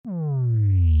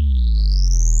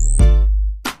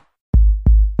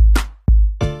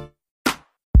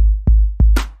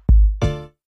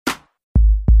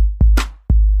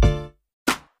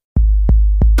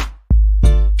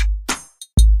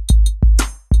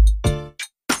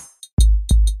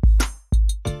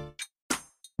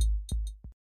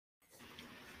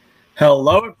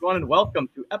Hello, everyone, and welcome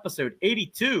to episode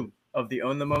 82 of the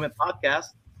Own the Moment podcast.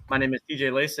 My name is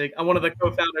TJ Lasig. I'm one of the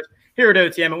co-founders here at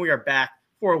OTM, and we are back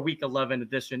for a Week 11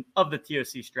 edition of the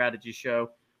TOC Strategy Show.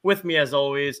 With me, as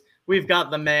always, we've got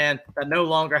the man that no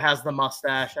longer has the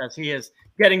mustache as he is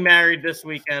getting married this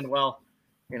weekend. Well,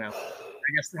 I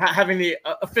guess having the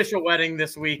official wedding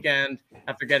this weekend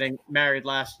after getting married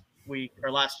last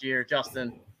year.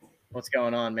 Justin, what's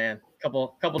going on, man?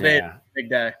 Couple days,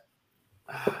 big day.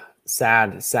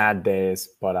 Sad days,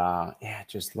 but it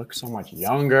just looks so much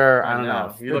younger. I don't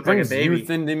know. You look like a baby. Youth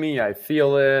into me. I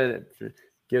feel it. It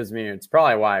gives me. It's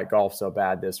probably why I golf so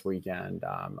bad this weekend.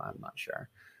 I'm not sure,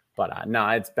 but no,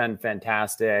 it's been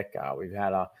fantastic.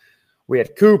 We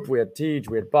had Coop, we had Tej,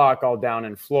 we had Buck all down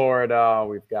in Florida.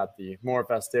 We've got the more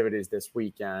festivities this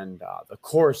weekend. The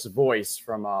course voice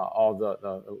from all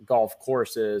the golf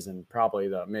courses, and probably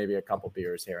maybe a couple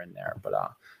beers here and there. But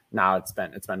now it's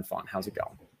been fun. How's it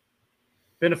going?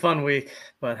 Been a fun week,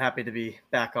 but happy to be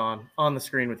back on the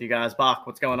screen with you guys. Bach,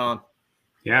 what's going on?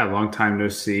 Yeah, long time no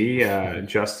see.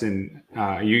 Justin,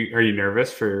 are you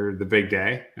nervous for the big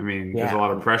day? I mean, there's a lot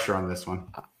of pressure on this one.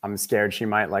 I'm scared she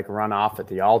might run off at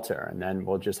the altar, and then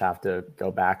we'll just have to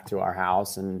go back to our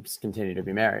house and just continue to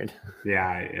be married.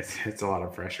 Yeah, it's a lot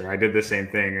of pressure. I did the same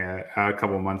thing a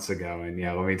couple months ago, and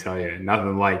let me tell you,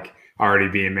 nothing like already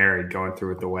being married, going through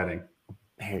with the wedding.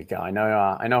 There you go. I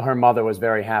know her mother was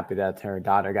very happy that her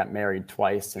daughter got married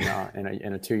twice in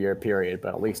a 2-year period,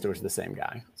 but at least it was the same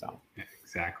guy. So yeah,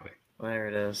 exactly. There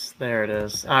it is.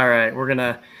 All right, we're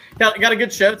got a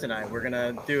good show tonight. We're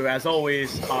gonna do, as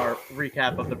always, our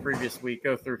recap of the previous week,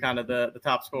 go through kind of the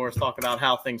top scores, talk about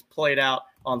how things played out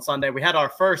on Sunday. We had our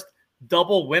first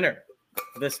double winner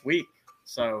this week.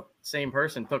 So same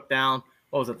person took down,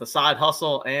 the side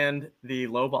hustle and the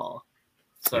low ball.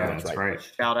 So yeah, that's right.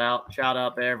 Shout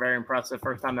out there. Very impressive.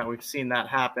 First time that we've seen that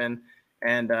happen.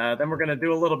 And then we're going to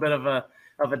do a little bit of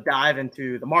a dive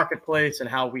into the marketplace and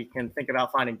how we can think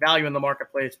about finding value in the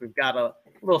marketplace. We've got a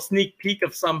little sneak peek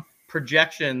of some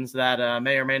projections that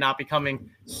may or may not be coming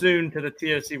soon to the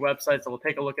TOC website. So we'll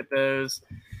take a look at those.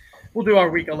 We'll do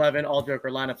our Week 11 all joker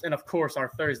lineups. And of course, our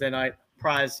Thursday night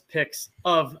prize picks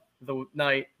of the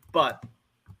night. But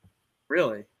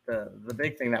really the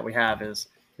big thing that we have is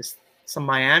some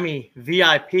Miami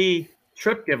VIP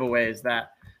trip giveaways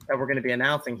that we're going to be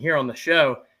announcing here on the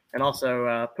show, and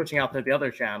also pushing out to the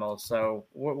other channels. So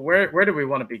where do we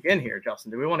want to begin here, Justin?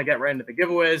 Do we want to get right into the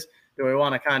giveaways? Do we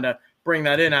want to kind of bring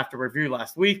that in after review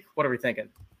last week? What are we thinking?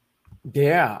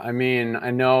 Yeah, I mean,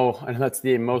 I know that's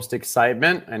the most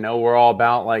excitement. I know we're all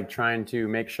about trying to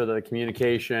make sure that the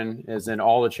communication is in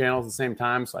all the channels at the same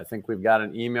time. So I think we've got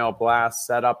an email blast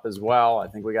set up as well. I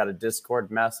think we got a Discord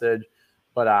message,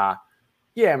 but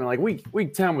yeah, I mean,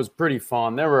 week 10 was pretty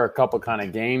fun. There were a couple kind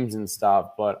of games and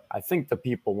stuff, but I think the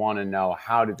people want to know,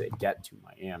 how did they get to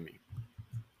Miami?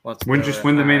 Win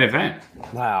the main event.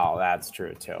 Wow, that's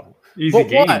true too. Easy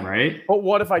game, right? But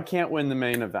what if I can't win the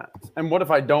main event? And what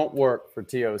if I don't work for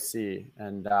TOC?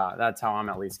 And that's how I'm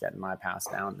at least getting my pass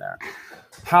down there.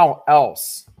 How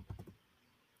else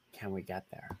can we get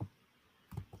there?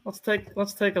 Let's take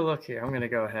a look here. I'm going to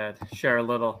go ahead, share a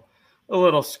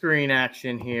little screen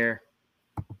action here.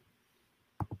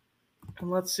 And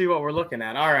let's see what we're looking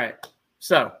at. All right.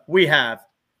 So we have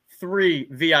 3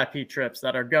 VIP trips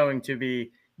that are going to be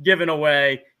given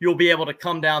away. You'll be able to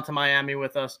come down to Miami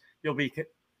with us. You'll be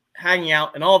hanging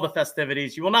out in all the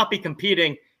festivities. You will not be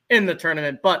competing in the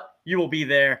tournament, but you will be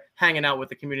there hanging out with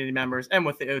the community members and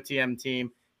with the OTM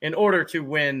team. In order to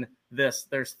win this,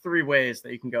 there's 3 ways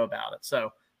that you can go about it.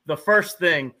 So the first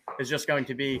thing is just going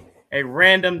to be a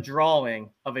random drawing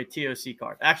of a TOC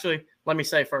card. Actually, let me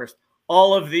say first,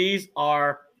 all of these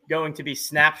are going to be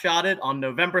snapshotted on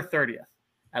November 30th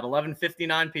at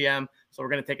 11:59 p.m. So we're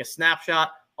going to take a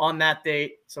snapshot on that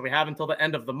date. So we have until the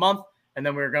end of the month, and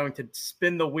then we're going to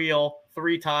spin the wheel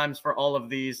 3 times for all of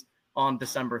these on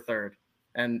December 3rd.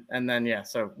 And then,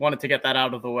 so wanted to get that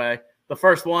out of the way. The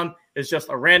first one is just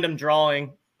a random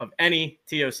drawing of any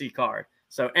TOC card.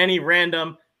 So any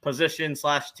random position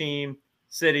 / team,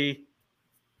 city,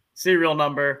 serial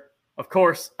number. Of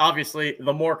course, obviously,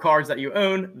 the more cards that you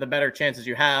own, the better chances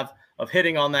you have of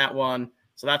hitting on that one.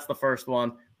 So that's the first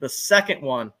one. The second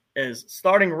one is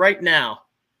starting right now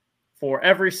for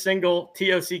every single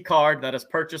TOC card that is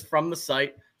purchased from the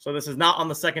site. So this is not on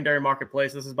the secondary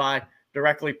marketplace. This is by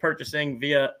directly purchasing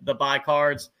via the buy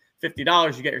cards.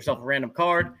 $50, you get yourself a random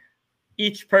card.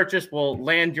 Each purchase will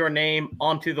land your name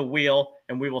onto the wheel,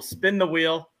 and we will spin the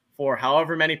wheel for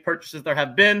however many purchases there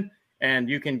have been. And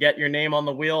you can get your name on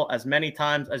the wheel as many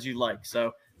times as you like.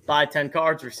 So buy 10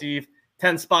 cards, receive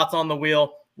 10 spots on the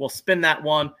wheel. We'll spin that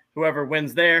one. Whoever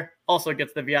wins there also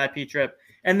gets the VIP trip.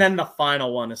 And then the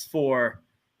final one is for,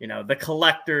 the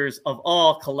collectors of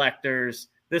all collectors.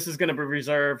 This is going to be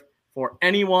reserved for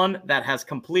anyone that has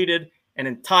completed an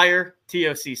entire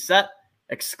TOC set,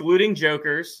 excluding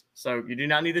jokers. So you do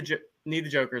not need the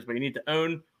jokers, but you need to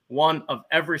own one of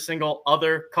every single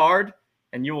other card,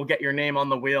 and you will get your name on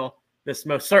the wheel. This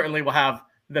most certainly will have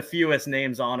the fewest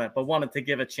names on it, but wanted to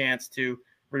give a chance to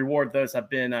reward those that have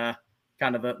been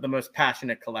kind of the most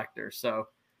passionate collectors. So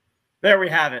there we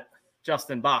have it.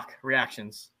 Justin, Bach,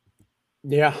 reactions.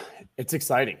 Yeah, it's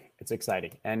exciting.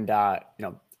 And,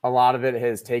 a lot of it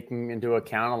has taken into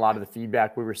account a lot of the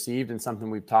feedback we received, and something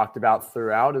we've talked about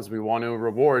throughout is we want to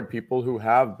reward people who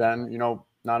have been,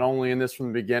 not only in this from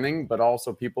the beginning, but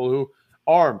also people who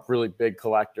are really big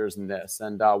collectors in this.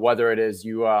 And whether it is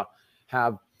you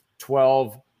have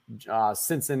 12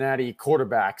 Cincinnati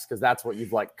quarterbacks, because that's what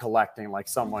you've like collecting, like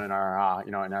someone in our,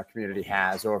 in our community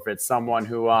has, or if it's someone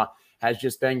who has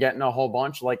just been getting a whole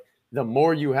bunch, like the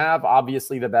more you have,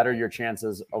 obviously, the better your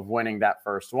chances of winning that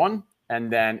first one. And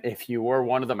then if you were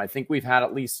one of them, I think we've had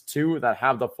at least 2 that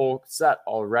have the full set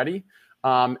already.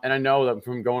 And I know that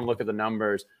from going to look at the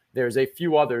numbers, there's a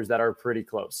few others that are pretty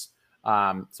close.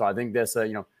 So I think this,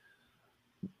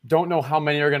 don't know how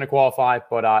many are going to qualify,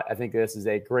 but I think this is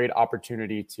a great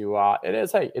opportunity to,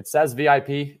 it says VIP.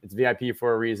 It's VIP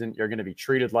for a reason. You're going to be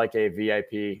treated like a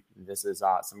VIP. This is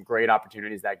some great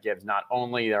opportunities that gives not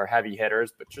only their heavy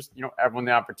hitters, but just, everyone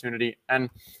the opportunity. And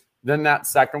then that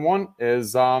second one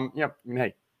is,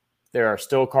 hey, there are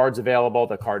still cards available.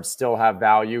 The cards still have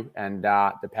value. And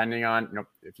depending on,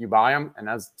 if you buy them, and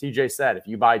as TJ said, if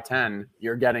you buy 10,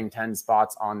 you're getting 10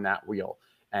 spots on that wheel.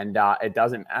 And it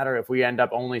doesn't matter if we end up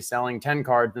only selling 10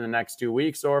 cards in the next 2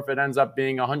 weeks, or if it ends up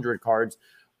being 100 cards,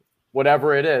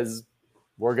 whatever it is,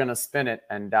 we're going to spin it,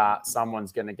 and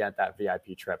someone's going to get that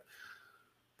VIP trip.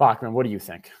 Bachman, what do you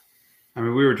think? I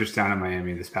mean, we were just down in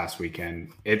Miami this past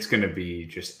weekend. It's going to be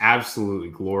just absolutely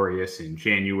glorious in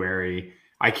January.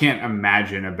 I can't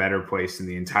imagine a better place in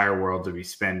the entire world to be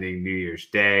spending New Year's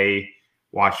Day,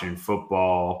 watching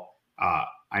football.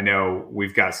 I know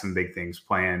we've got some big things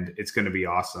planned. It's going to be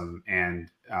awesome. And,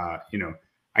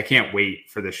 I can't wait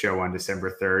for the show on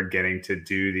December 3rd, getting to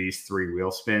do these 3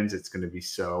 wheel spins. It's going to be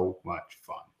so much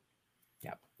fun.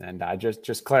 Yep. And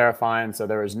just clarifying, so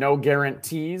there is no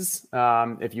guarantees.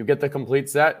 If you get the complete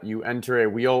set, you enter a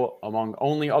wheel among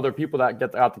only other people that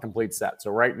get out the complete set.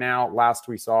 So right now, last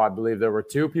we saw, I believe there were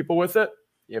 2 people with it.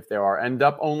 If there end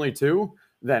up only 2,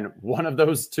 then one of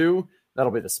those 2,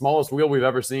 that'll be the smallest wheel we've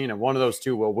ever seen, and one of those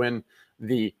 2 will win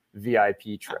the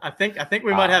VIP trip. I think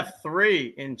we might have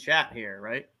 3 in chat here,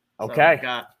 right? Okay.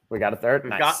 So we got a third.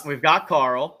 We've got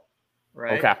Carl,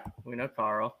 right? Okay. We know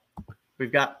Carl.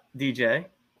 We've got DJ,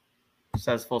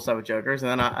 says full set with jokers, and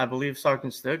then I believe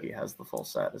Sergeant Stogie has the full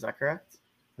set. Is that correct?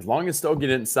 As long as Stogie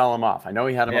didn't sell him off. I know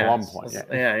he had him at one point.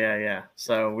 Yeah.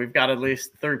 So we've got at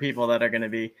least 3 people that are going to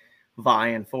be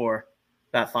vying for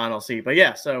that final seat. But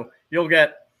yeah, so you'll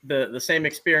get the same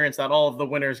experience that all of the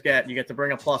winners get. You get to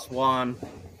bring a +1.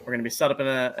 We're going to be set up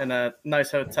in a nice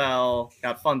hotel.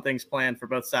 Got fun things planned for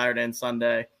both Saturday and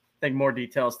Sunday. I think more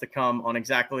details to come on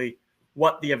exactly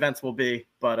what the events will be,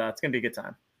 but it's going to be a good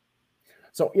time.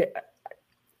 So yeah,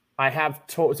 I have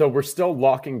told. So we're still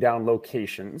locking down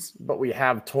locations, but we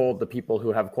have told the people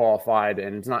who have qualified,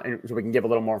 and it's not so we can give a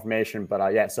little more information.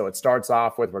 But yeah, so it starts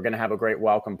off with we're going to have a great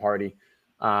welcome party.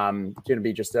 Going to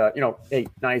be just a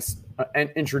nice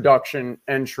introduction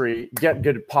entry, get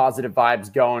good positive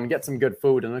vibes going, get some good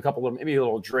food, and maybe a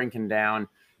little drinking down.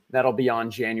 That'll be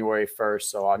on January 1st.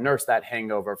 So I'll nurse that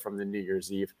hangover from the New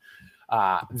Year's Eve.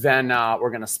 Then we're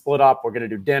going to split up. We're going to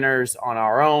do dinners on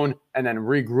our own, and then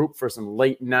regroup for some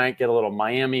late night, get a little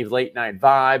Miami late night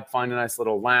vibe, find a nice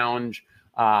little lounge,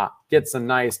 get some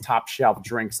nice top shelf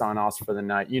drinks on us for the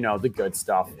night, the good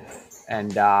stuff.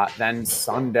 And then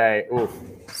Sunday, we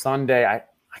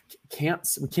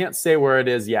can't say where it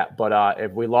is yet, but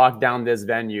if we lock down this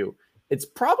venue, it's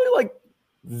probably like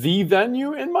the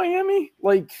venue in Miami.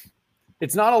 Like,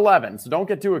 it's not 11, so don't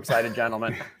get too excited,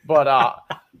 gentlemen. But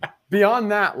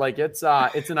beyond that, like it's an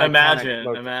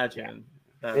iconic imagine.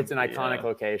 It's an iconic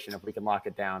location. If we can lock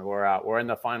it down, we're in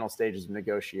the final stages of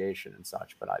negotiation and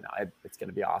such. But I know it's going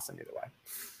to be awesome either way.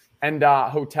 And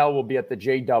hotel will be at the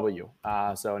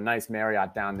JW. So a nice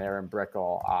Marriott down there in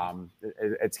Brickell.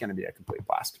 It's going to be a complete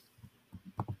blast.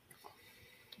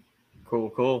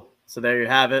 Cool. So there you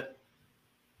have it.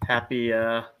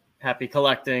 Happy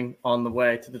collecting on the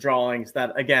way to the drawings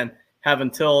that, again, have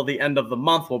until the end of the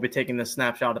month. We'll be taking this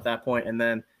snapshot at that point and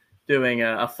then doing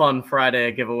a fun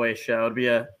Friday giveaway show. It'll be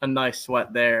a nice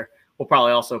sweat there. we'll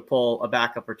probably also pull a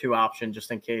backup or 2 option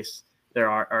just in case there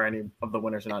are any of the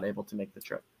winners are not able to make the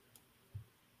trip.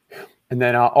 And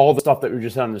then all the stuff that we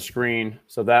just had on the screen,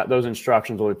 so that those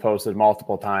instructions will be posted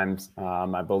multiple times.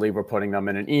 I believe we're putting them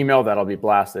in an email that'll be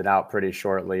blasted out pretty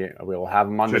shortly. We will have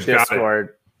them on the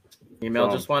Discord.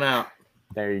 Email just went out.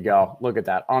 There you go. Look at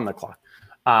that on the clock.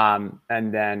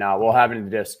 And then we'll have it in the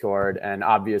Discord. And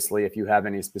obviously, if you have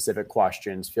any specific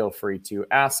questions, feel free to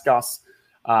ask us.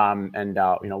 And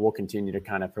we'll continue to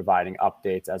kind of providing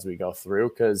updates as we go through,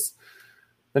 because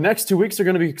the next 2 weeks are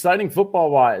going to be exciting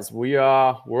football-wise.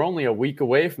 We're only a week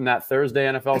away from that Thursday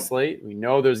NFL slate. We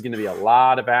know there's going to be a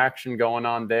lot of action going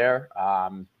on there.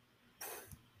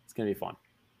 It's going to be fun.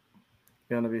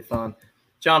 Going to be fun.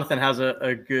 Jonathan has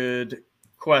a good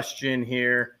question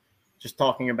here, just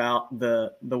talking about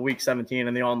the Week 17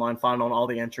 and the online final and all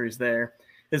the entries there.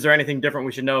 Is there anything different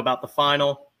we should know about the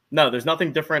final? No, there's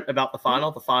nothing different about the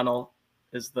final. The final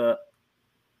is the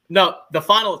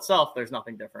final itself, there's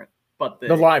nothing different. But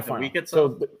the live final. Week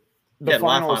itself, so the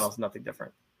live final is nothing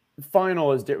different.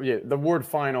 Final is the word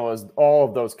final is all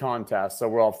of those contests. So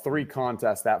we'll have 3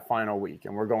 contests that final week,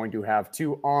 and we're going to have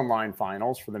 2 online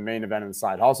finals for the main event and the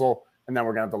side hustle, and then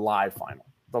we're going to have the live final.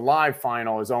 The live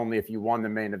final is only if you won the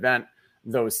main event,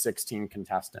 those 16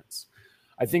 contestants.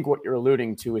 I think what you're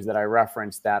alluding to is that I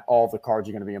referenced that all the cards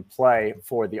are going to be in play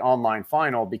for the online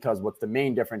final, because what's the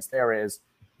main difference there is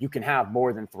you can have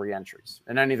more than 3 entries.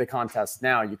 In any of the contests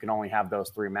now, you can only have those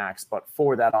 3 max. But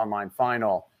for that online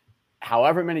final,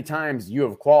 however many times you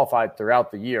have qualified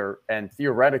throughout the year, and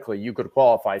theoretically you could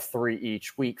qualify 3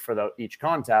 each week for each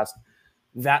contest,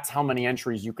 that's how many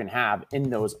entries you can have in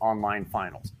those online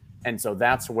finals. And so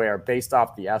that's where, based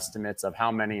off the estimates of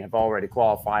how many have already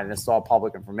qualified, and it's all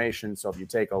public information. So if you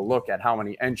take a look at how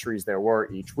many entries there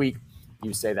were each week,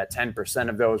 you say that 10%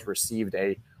 of those received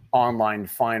a online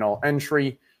final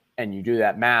entry, and you do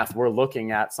that math, we're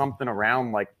looking at something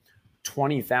around like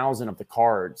 20,000 of the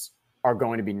cards are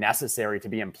going to be necessary to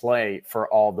be in play for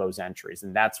all those entries.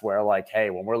 And that's where, like, hey,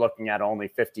 when we're looking at only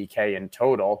 50K in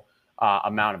total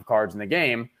amount of cards in the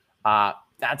game,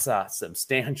 that's a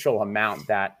substantial amount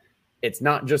that it's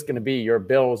not just going to be your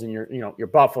Bills and your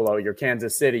Buffalo, your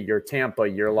Kansas City, your Tampa,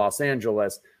 your Los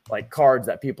Angeles, like cards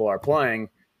that people are playing.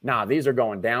 Nah, these are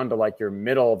going down to like your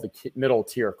middle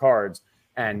tier cards.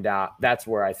 And that's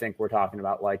where I think we're talking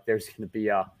about, like, there's going to be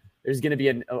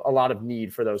a lot of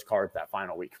need for those cards that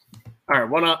final week. All right.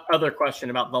 One other question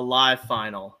about the live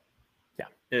final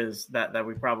is that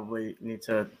we probably need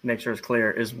to make sure is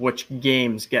clear is which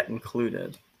games get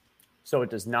included. So it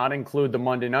does not include the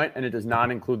Monday night, and it does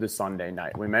not include the Sunday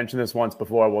night. We mentioned this once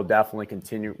before. We'll definitely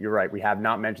continue. You're right. We have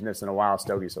not mentioned this in a while,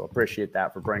 Stogie, so appreciate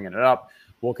that for bringing it up.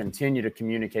 We'll continue to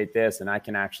communicate this, and I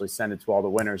can actually send it to all the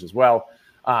winners as well.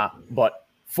 But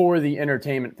for the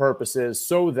entertainment purposes,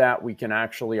 so that we can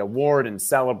actually award and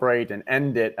celebrate and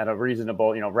end it at a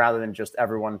reasonable, rather than just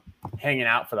everyone hanging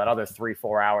out for that other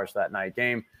 3-4 hours for that night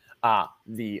game,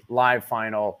 the live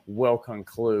final will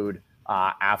conclude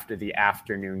after the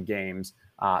afternoon games,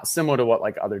 similar to what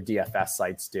like other DFS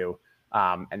sites do.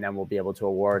 And then we'll be able to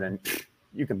award, and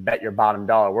you can bet your bottom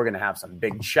dollar we're going to have some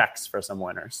big checks for some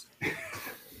winners.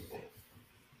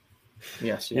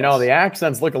 Yes. The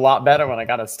accents look a lot better when I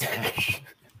got a stash.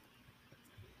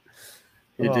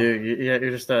 You do.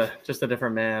 You're just a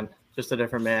different man. Just a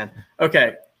different man.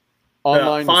 Okay.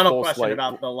 Online final question slate.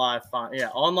 About the live final. Yeah,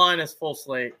 online is full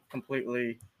slate,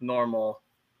 completely normal.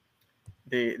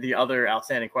 The other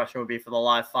outstanding question would be for the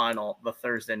live final, the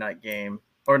Thursday night game,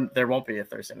 or there won't be a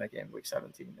Thursday night game, Week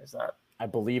 17. Is that? I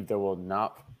believe there will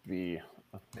not be,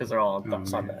 because they're all on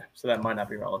Sunday, so that might not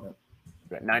be relevant.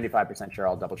 95% sure.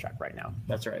 I'll double check right now.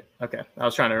 That's right. Okay. I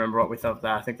was trying to remember what we thought of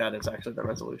that. I think that is actually the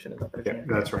resolution. Is that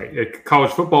that's right.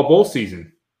 College football bowl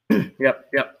season. Yep.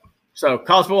 So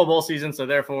college football bowl season. So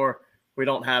therefore, we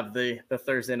don't have the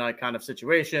Thursday night kind of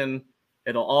situation.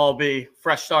 It'll all be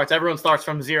fresh starts. Everyone starts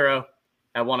from 0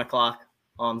 at 1:00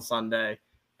 on Sunday,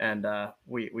 and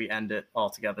we end it all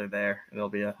together there. And it'll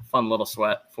be a fun little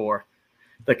sweat for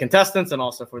the contestants and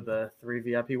also for the 3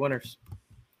 VIP winners.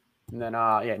 And then,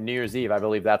 New Year's Eve, I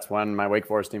believe that's when my Wake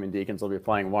Forest team and Deacons will be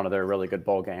playing one of their really good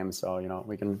bowl games. So,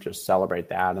 we can just celebrate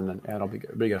that, and then it'll be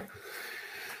good. It'll be good.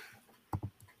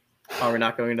 Are we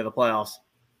not going into the playoffs?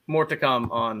 More to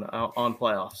come on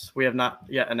playoffs. We have not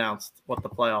yet announced what the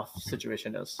playoff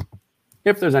situation is.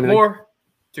 If there's anything. More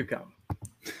to come.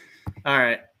 All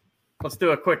right. Let's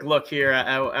do a quick look here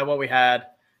at what we had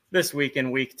this week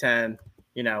in Week 10.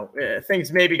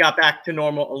 Things maybe got back to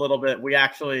normal a little bit. We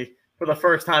actually, for the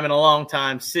first time in a long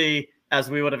time, see, as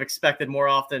we would have expected more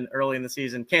often early in the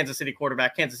season, Kansas City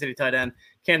quarterback, Kansas City tight end,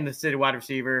 Kansas City wide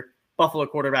receiver, Buffalo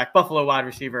quarterback, Buffalo wide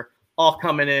receiver, all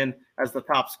coming in as the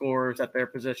top scorers at their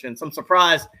position. Some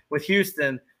surprise with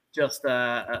Houston, just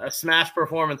a smash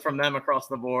performance from them across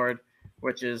the board,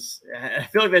 which is, I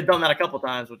feel like they've done that a couple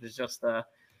times, which is just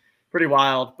pretty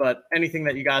wild. But anything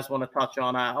that you guys want to touch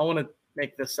on, I want to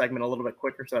make this segment a little bit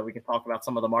quicker so that we can talk about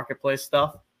some of the marketplace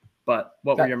stuff. But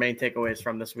what were your main takeaways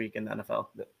from this week in the NFL?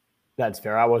 That's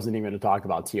fair. I wasn't even going to talk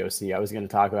about TOC. I was going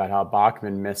to talk about how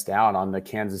Bachman missed out on the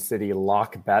Kansas City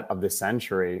lock bet of the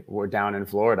century. We're down in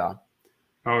Florida.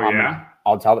 Oh, yeah.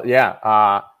 I'll tell.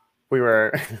 Yeah.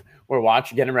 We're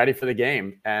getting ready for the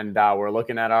game, and we're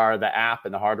looking at the app,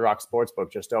 and the Hard Rock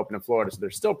Sportsbook just opened in Florida. So they're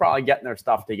still probably getting their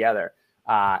stuff together.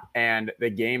 And the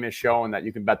game is showing that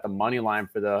you can bet the money line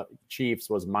for the Chiefs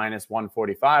was minus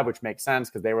 145, which makes sense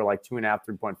because they were like 2.5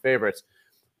 3-point favorites.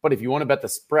 But if you want to bet the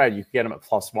spread, you can get them at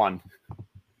 +1.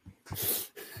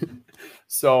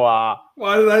 So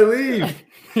why did I leave?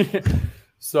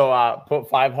 So put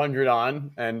 500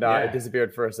 on, and it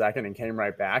disappeared for a second and came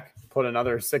right back. Put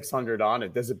another 600 on,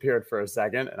 it disappeared for a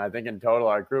second, and I think in total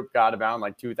our group got about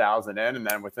like 2,000 in, and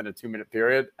then within a 2-minute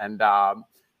period, and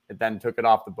it then took it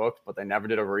off the books. But they never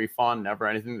did a refund, never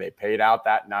anything. They paid out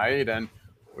that night, and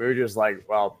we were just like,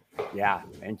 well, yeah,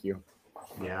 thank you.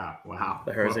 Yeah, wow.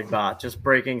 The Herzig bot just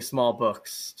breaking small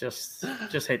books. Just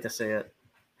hate to see it.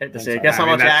 Hate to see it. Sorry. Guess how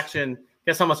much action?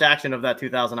 Guess how much action of that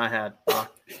 2,000 I had.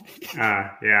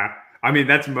 Yeah. I mean,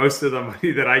 that's most of the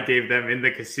money that I gave them in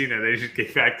the casino. They just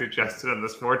gave back to Justin on the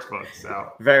sports book.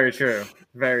 So very true.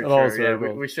 Very true.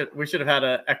 Yeah, we should have had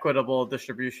an equitable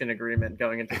distribution agreement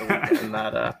going into the weekend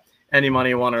that any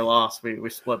money won or lost, we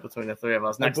split between the three of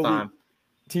us. Next time.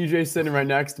 TJ's sitting right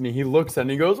next to me. He looks at it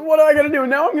and he goes, "What do I got to do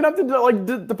now? I'm gonna have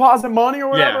to deposit money or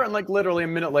whatever." Yeah. And like literally a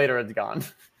minute later, it's gone.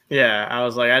 Yeah, I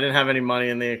was like, I didn't have any money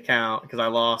in the account because I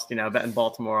lost, betting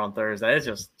Baltimore on Thursday. It's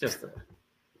just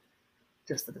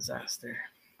a disaster.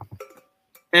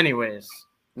 Anyways,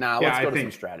 let's go to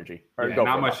some strategy.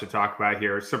 Not much to talk about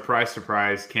here. Surprise,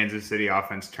 surprise! Kansas City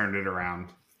offense turned it around.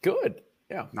 Good,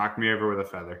 yeah, knocked me over with a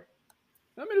feather.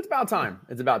 I mean, it's about time.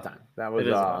 That was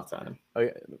about time.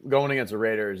 Going against the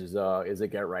Raiders is a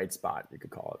get right spot, you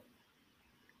could call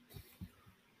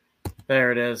it.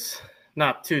 There it is.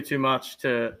 Not too much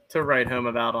to write home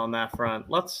about on that front.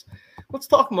 Let's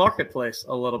talk marketplace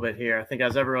a little bit here. I think,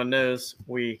 as everyone knows,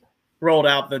 we rolled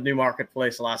out the new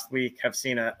marketplace last week. Have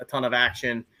seen a ton of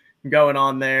action going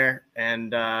on there,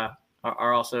 and are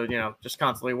also just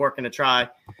constantly working to try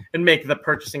and make the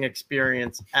purchasing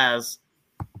experience as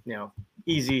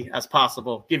easy as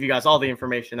possible. Give you guys all the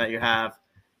information that you have,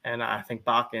 and I think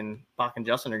Bach and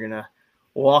Justin are gonna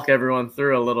walk everyone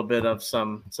through a little bit of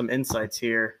some insights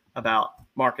here about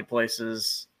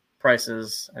marketplaces,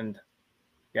 prices, and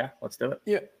let's do it.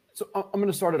 Yeah. So I'm going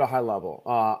to start at a high level.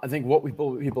 I think what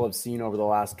people have seen over the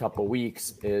last couple of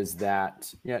weeks is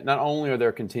that, not only are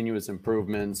there continuous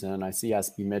improvements, and I see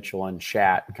SB Mitchell and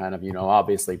chat kind of,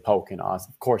 obviously poking us.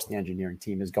 Of course, the engineering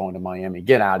team is going to Miami.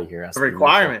 Get out of here. It's a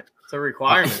requirement. It's a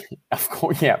requirement. Of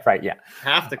course. Yeah. Right. Yeah.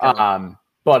 Have to come.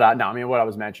 But no, I mean, what I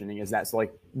was mentioning is that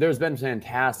there's been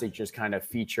fantastic just kind of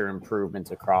feature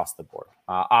improvements across the board.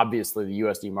 Obviously, the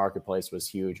USD marketplace was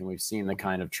huge, and we've seen the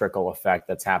kind of trickle effect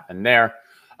that's happened there.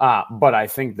 But I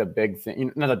think the big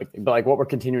thing, not the big thing, but like what we're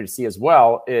continuing to see as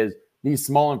well is these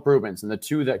small improvements. And the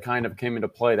two that kind of came into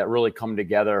play that really come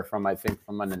together from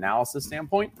an analysis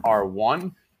standpoint are,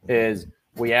 one is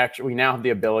we now have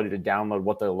the ability to download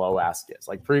what the low ask is.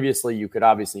 Like previously, you could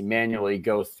obviously manually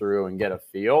go through and get a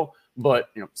feel. But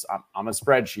I'm a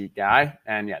spreadsheet guy,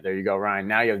 and there you go, Ryan.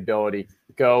 Now you have the ability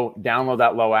to go download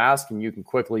that low ask, and you can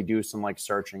quickly do some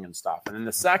searching and stuff. And then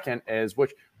the second is,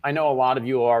 which I know a lot of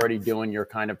you are already doing your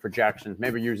kind of projections.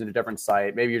 Maybe you're using a different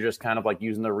site. Maybe you're just kind of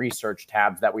using the research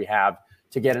tabs that we have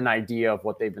to get an idea of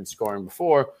what they've been scoring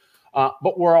before.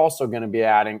 But we're also going to be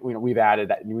adding. We've added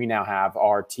that we now have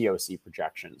our TOC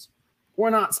projections. We're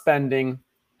not spending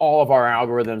all of our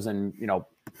algorithms and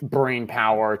brain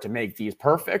power to make these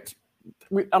perfect.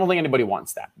 I don't think anybody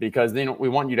wants that because we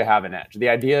want you to have an edge. The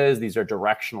idea is these are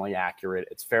directionally accurate.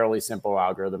 It's fairly simple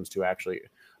algorithms to actually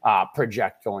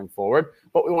project going forward,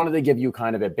 but we wanted to give you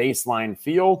kind of a baseline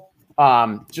feel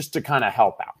just to kind of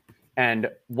help out. And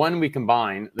when we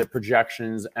combine the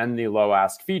projections and the low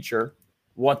ask feature,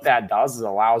 what that does is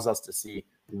allows us to see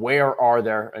where are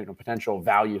there potential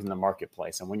values in the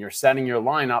marketplace. And when you're setting your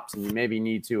lineups and you maybe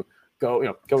need to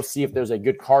go see if there's a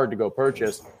good card to go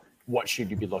purchase, what should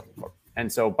you be looking for? And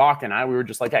so Bach and I, we were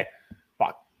just like, hey,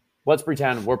 Bach, let's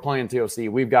pretend we're playing TOC.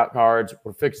 We've got cards.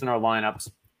 We're fixing our lineups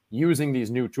using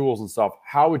these new tools and stuff.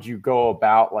 How would you go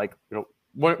about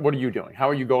what are you doing? How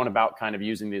are you going about kind of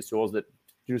using these tools that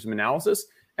do some analysis?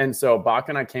 And so Bach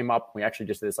and I came up, we actually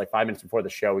just did this like 5 minutes before the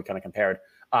show. We kind of compared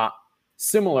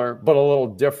similar, but a little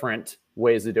different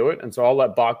ways to do it. And so I'll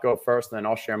let Bach go first, and then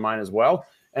I'll share mine as well.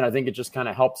 And I think it just kind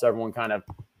of helps everyone kind of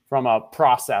from a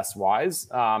process wise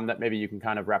that maybe you can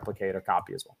kind of replicate or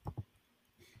copy as well.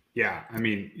 Yeah. I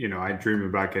mean, I dream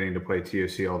about getting to play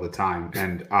TOC all the time,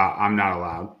 and I'm not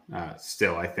allowed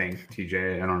still, I think,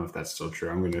 TJ. I don't know if that's still true.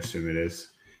 I'm going to assume it is.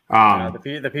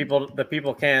 The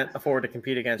people can't afford to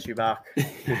compete against you, Bach.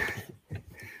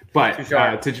 But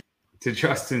to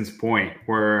Justin's point,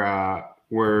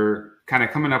 we're kind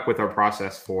of coming up with our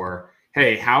process for,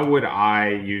 hey, how would I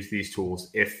use these tools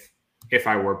if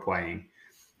I were playing?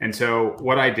 And so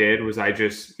what I did was I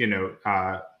just,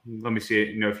 let me see,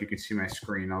 if you can see my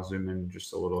screen. I'll zoom in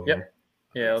just a little here.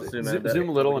 Yeah, I'll zoom in. Zoom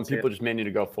a little, and people just may need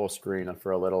to go full screen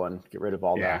for a little and get rid of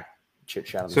all the chit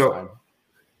chat on the side.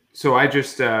 So I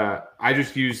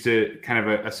just used a kind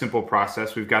of a simple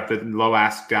process. We've got the low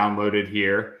ask downloaded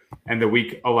here and the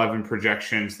week 11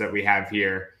 projections that we have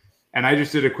here. And I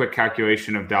just did a quick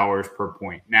calculation of dollars per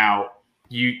point. Now,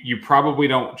 you probably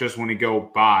don't just want to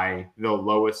go buy the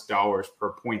lowest dollars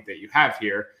per point that you have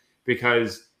here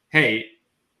because, hey,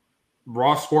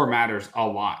 raw score matters a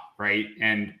lot, right?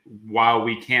 And while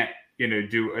we can't,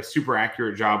 do a super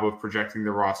accurate job of projecting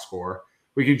the raw score,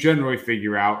 we can generally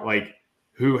figure out like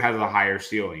who has a higher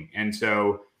ceiling. And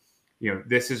so,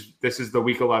 this is the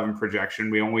week 11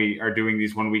 projection. We only are doing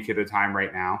these 1 week at a time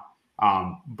right now.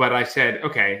 But I said,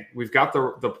 okay, we've got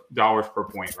the dollars per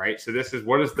point, right? So this is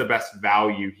what is the best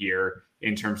value here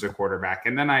in terms of quarterback.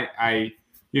 And then I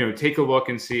take a look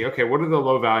and see, okay, what are the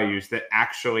low values that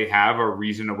actually have a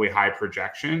reasonably high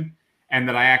projection and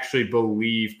that I actually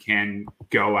believe can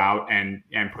go out and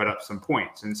put up some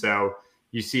points. And so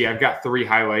you see, I've got 3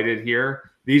 highlighted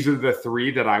here. These are the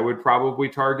 3 that I would probably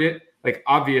target. Like,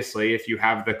 obviously, if you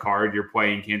have the card, you're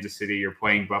playing Kansas City, you're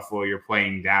playing Buffalo, you're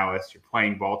playing Dallas, you're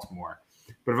playing Baltimore.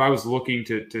 But if I was looking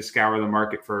to scour the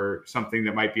market for something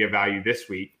that might be of value this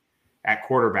week at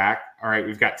quarterback, all right,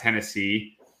 we've got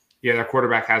Tennessee. Yeah, their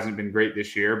quarterback hasn't been great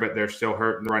this year, but they're still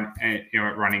hurt at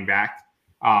running back.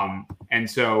 And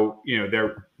so,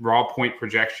 their raw point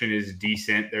projection is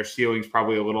decent. Their ceiling's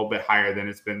probably a little bit higher than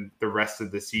it's been the rest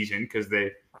of the season because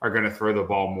they are going to throw the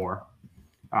ball more.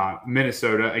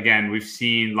 Minnesota, again, we've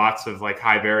seen lots of like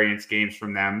high variance games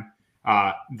from them.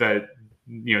 The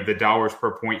dollars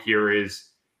per point here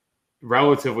is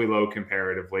relatively low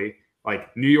comparatively.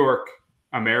 Like New York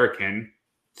American,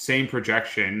 same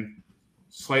projection,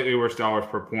 slightly worse dollars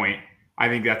per point. I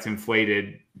think that's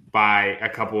inflated by a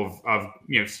couple of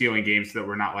ceiling games that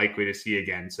we're not likely to see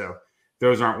again. So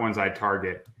those aren't ones I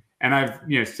target. And I've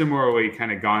similarly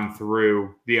kind of gone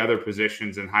through the other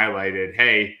positions and highlighted,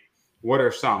 hey, what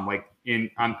are some like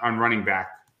on running back?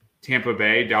 Tampa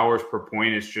Bay dollars per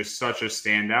point is just such a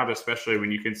standout, especially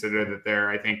when you consider that they're,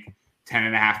 I think,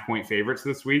 10.5 point favorites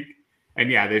this week.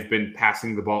 And yeah, they've been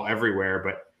passing the ball everywhere.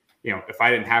 But if I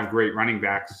didn't have great running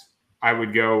backs, I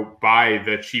would go buy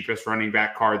the cheapest running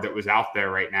back card that was out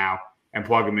there right now and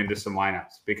plug them into some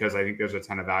lineups because I think there's a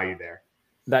ton of value there.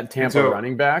 That Tampa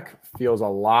running back feels a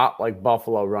lot like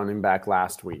Buffalo running back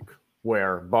last week,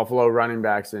 where Buffalo running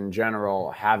backs in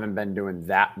general haven't been doing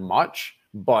that much,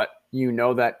 but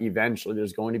that eventually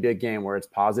there's going to be a game where it's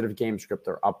positive game script.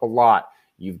 They're up a lot.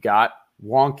 You've got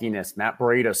wonkiness. Matt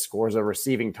Breida scores a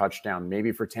receiving touchdown.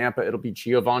 Maybe for Tampa, it'll be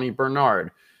Giovanni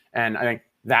Bernard. And I think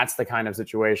that's the kind of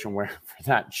situation where for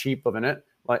that cheap of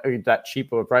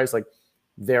a price, like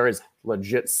there is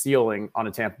legit ceiling on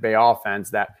a Tampa Bay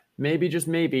offense that maybe, just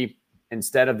maybe,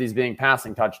 instead of these being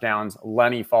passing touchdowns,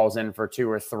 Lenny falls in for 2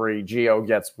 or 3, Gio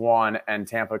gets 1, and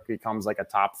Tampa becomes like a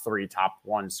top 3, top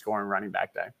 1 scoring running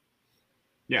back day.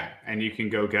 Yeah, and you can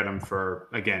go get them for,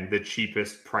 again, the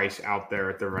cheapest price out there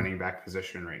at the running back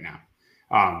position right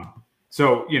now.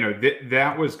 So,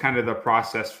 that was kind of the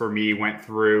process for me, went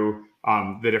through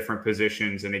the different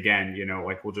positions. And again,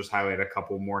 we'll just highlight a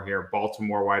couple more here.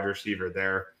 Baltimore wide receiver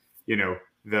there,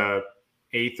 the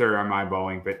 8th, or I'm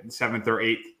eyeballing, but 7th or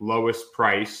 8th lowest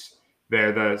price.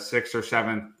 They're the 6th or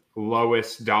 7th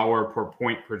lowest dollar per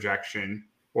point projection,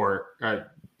 or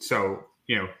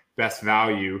best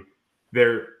value.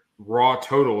 Their raw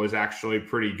total is actually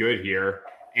pretty good here.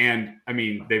 And I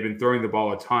mean, they've been throwing the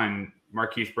ball a ton.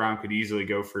 Marquise Brown could easily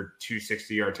go for 2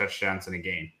 60-yard touchdowns in a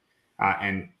game.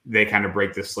 And they kind of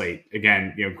break the slate.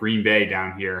 Again, Green Bay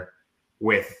down here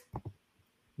with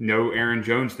no Aaron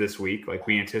Jones this week. Like,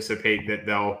 we anticipate that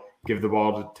they'll give the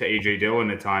ball to A.J.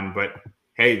 Dillon a ton, but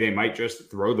hey, they might just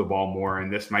throw the ball more,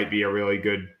 and this might be a really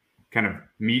good kind of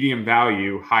medium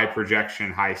value, high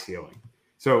projection, high ceiling.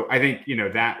 So I think,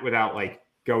 that without like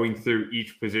going through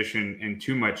each position in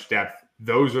too much depth,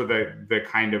 those are the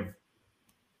kind of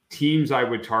teams I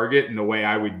would target and the way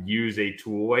I would use a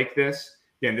tool like this.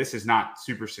 Again, this is not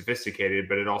super sophisticated,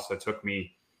 but it also took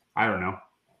me, I don't know,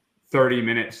 30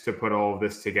 minutes to put all of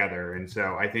this together. And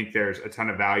so I think there's a ton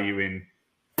of value in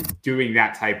doing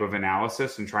that type of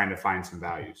analysis and trying to find some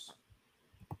values.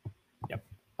 Yep.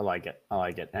 I like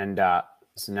it. And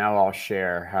so now I'll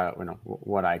share how,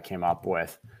 what I came up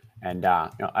with. And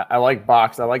I like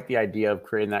Box. I like the idea of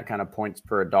creating that kind of points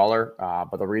per $1.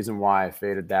 But the reason why I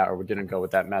faded that, or we didn't go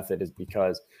with that method, is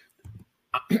because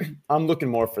I'm looking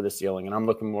more for the ceiling and I'm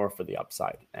looking more for the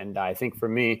upside. And I think for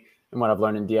me, and what I've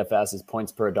learned in DFS is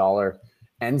points per $1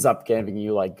 ends up giving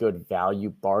you like good value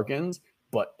bargains,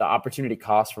 but the opportunity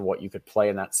cost for what you could play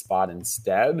in that spot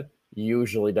instead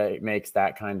usually makes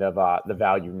that kind of the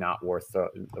value not worth the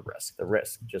risk. The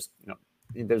risk just,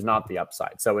 there's not the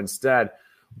upside. So instead,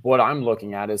 what I'm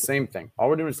looking at is same thing. All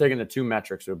we're doing is taking the two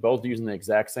metrics. We're both using the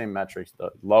exact same metrics,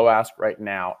 the low ask right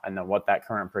now, and then what that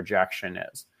current projection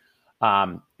is.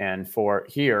 And for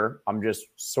here, I'm just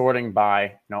sorting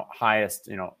by, highest,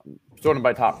 sorting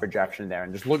by top projection there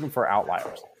and just looking for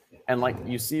outliers. And like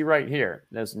you see right here,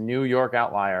 this New York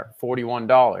outlier,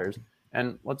 $41.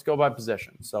 And let's go by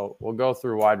position. So we'll go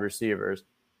through wide receivers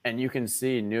and you can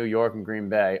see New York and Green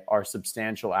Bay are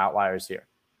substantial outliers here.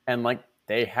 And like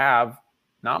they have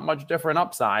not much different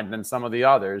upside than some of the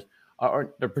others,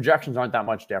 or the projections aren't that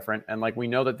much different. And like we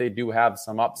know that they do have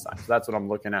some upside. So that's what I'm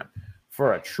looking at.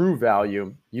 For a true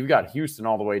value, you've got Houston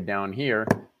all the way down here,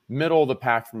 middle of the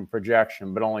pack from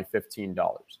projection, but only $15.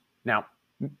 Now,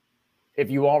 if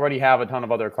you already have a ton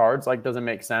of other cards, like does it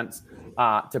make sense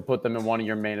to put them in one of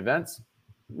your main events?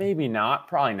 Maybe not,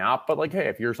 probably not. But like, hey,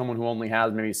 if you're someone who only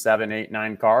has maybe 7, 8,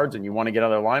 9 cards and you want to get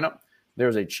another lineup,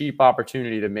 there's a cheap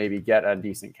opportunity to maybe get a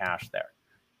decent cash there.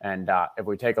 And if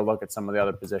we take a look at some of the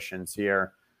other positions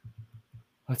here,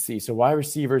 let's see. So wide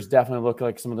receivers definitely look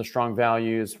like some of the strong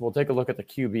values. We'll take a look at the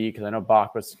QB because I know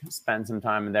Bach was spend some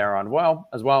time in there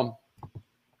as well.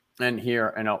 And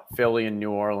here, Philly and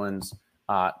New Orleans,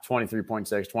 23.6,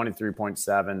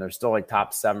 23.7. They're still like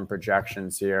top 7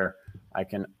 projections here. I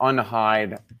can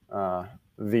unhide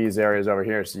these areas over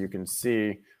here so you can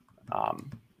see,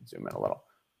 zoom in a little.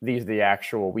 These are the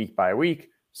actual week by week.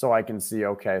 So I can see,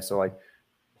 okay, so like,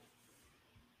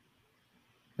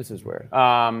 this is weird.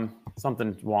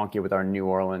 Something wonky with our New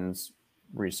Orleans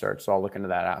research. So I'll look into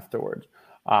that afterwards.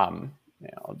 I'll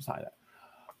just hide that.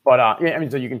 But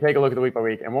so you can take a look at the week by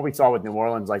week. And what we saw with New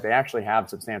Orleans, like they actually have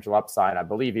substantial upside. I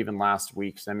believe even last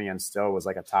week, Simeon still was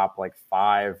like a top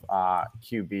 5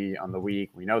 QB on the week.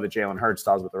 We know that Jalen Hurts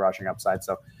does with the rushing upside.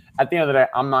 So at the end of the day,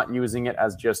 I'm not using it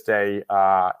as just a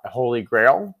holy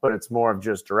grail, but it's more of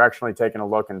just directionally taking a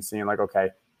look and seeing like, okay,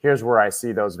 here's where I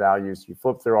see those values. You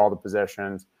flip through all the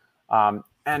positions.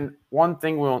 And one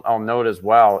thing I'll note as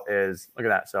well is, look at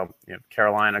that. So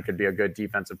Carolina could be a good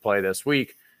defensive play this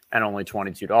week and only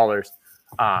 $22.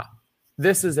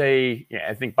 This is I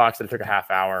think Box said it took a half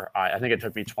hour. I think it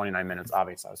took me 29 minutes.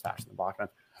 Obviously, I was faster than Bachman.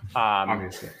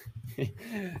 Obviously.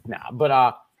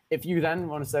 But if you then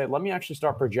want to say, let me actually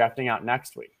start projecting out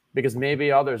next week, because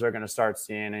maybe others are going to start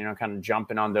seeing, kind of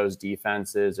jumping on those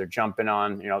defenses or jumping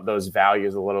on, those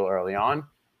values a little early on.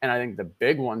 And I think the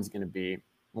big one's going to be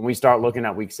when we start looking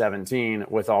at week 17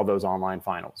 with all those online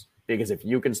finals. Because if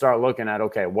you can start looking at,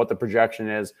 okay, what the projection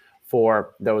is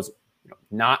for those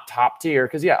not top tier,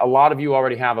 because a lot of you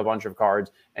already have a bunch of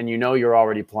cards and you're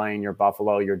already playing your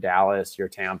Buffalo, your Dallas, your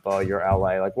Tampa, your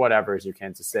LA, like whatever is your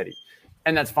Kansas City.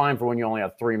 And that's fine for when you only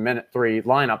have 3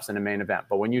 lineups in a main event.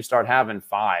 But when you start having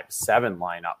 5, 7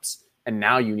 lineups, and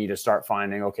now you need to start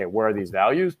finding, okay, where are these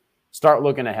values? Start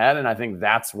looking ahead. And I think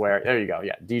that's where, there you go.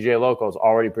 Yeah, DJ Local's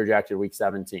already projected week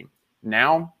 17.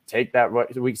 Now take that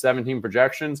week 17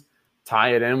 projections,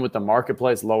 tie it in with the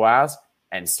marketplace low ask,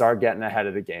 and start getting ahead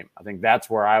of the game. I think that's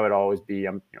where I would always be.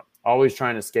 I'm always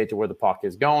trying to skate to where the puck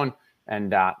is going.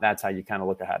 And that's how you kind of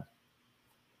look ahead.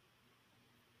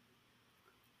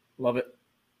 Love it.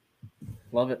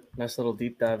 Love it. Nice little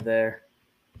deep dive there.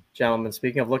 Gentlemen,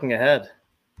 speaking of looking ahead,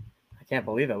 I can't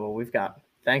believe it. Well, we've got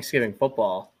Thanksgiving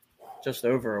football just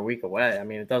over a week away. I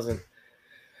mean, it doesn't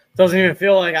even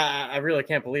feel like I really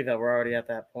can't believe that we're already at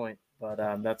that point. But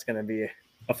that's going to be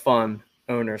a fun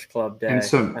Owners Club day,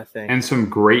 I think. And some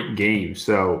great games.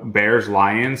 So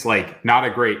Bears-Lions, like not a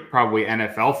great probably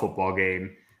NFL football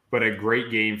game, but a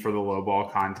great game for the low ball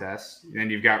contest. And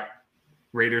then you've got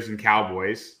Raiders and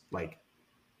Cowboys, like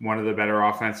one of the better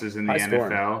offenses in the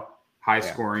NFL,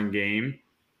 high-scoring game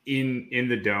in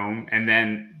the Dome. And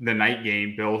then the night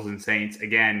game, Bills and Saints,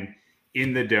 again,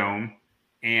 in the Dome.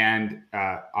 And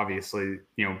obviously,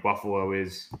 Buffalo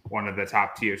is one of the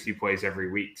top TOC plays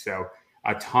every week. So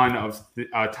a ton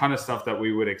of stuff that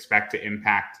we would expect to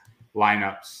impact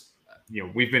lineups.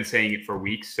 We've been saying it for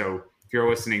weeks. So if you're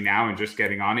listening now and just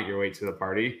getting on it, you're late to the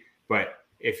party. But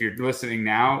if you're listening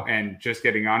now and just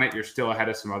getting on it, you're still ahead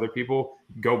of some other people.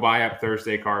 Go buy up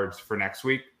Thursday cards for next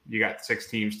week. You got 6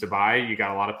 teams to buy. You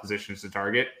got a lot of positions to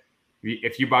target.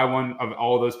 If you buy one of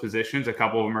all of those positions, a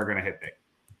couple of them are going to hit big.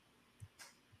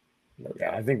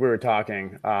 Yeah, I think we were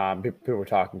talking, people were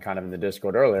talking kind of in the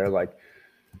Discord earlier, like,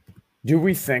 do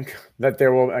we think that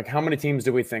there will, like, how many teams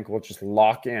do we think will just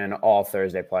lock in all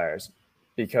Thursday players?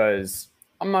 Because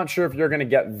I'm not sure if you're going to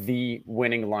get the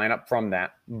winning lineup from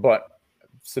that, but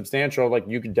substantial, like,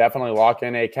 you could definitely lock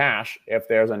in a cash if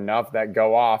there's enough that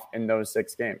go off in those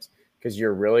 6 games, because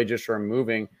you're really just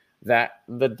removing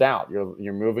the doubt. You're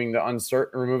removing the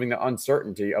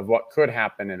uncertainty of what could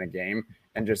happen in a game,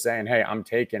 and just saying, hey, I'm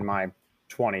taking my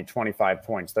 20, 25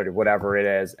 points, 30, whatever it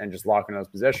is, and just locking those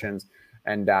positions.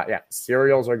 And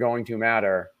serials are going to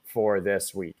matter for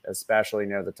this week, especially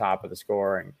near the top of the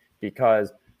scoring,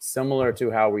 because similar to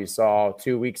how we saw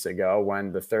 2 weeks ago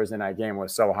when the Thursday night game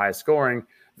was so high scoring,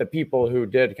 the people who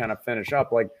did kind of finish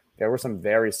up, like, there were some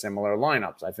very similar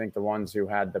lineups. I think the ones who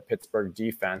had the Pittsburgh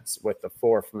defense with the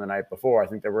 4 from the night before, I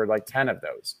think there were like 10 of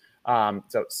those.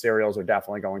 So serials are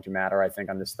definitely going to matter, I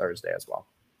think, on this Thursday as well.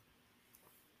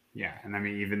 Yeah, and I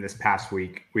mean, even this past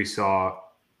week, we saw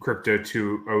Crypto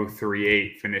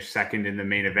 2038 finish second in the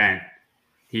main event.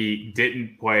 He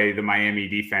didn't play the Miami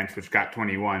defense, which got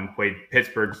 21, played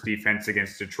Pittsburgh's defense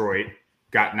against Detroit,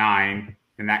 got 9,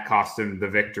 and that cost him the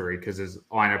victory because his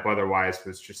lineup otherwise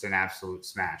was just an absolute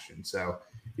smash. And so,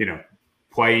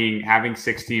 having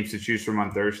 6 teams to choose from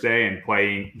on Thursday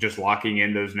and just locking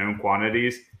in those known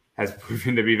quantities has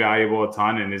proven to be valuable a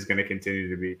ton and is going to continue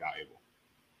to be valuable.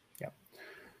 Yeah.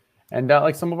 And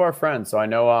like some of our friends, so I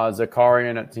know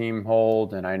Zakarian at Team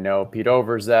Hold, and I know Pete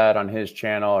Overzet on his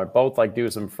channel are both like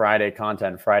do some Friday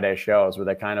content, Friday shows where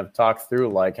they kind of talk through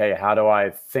like, hey, how do I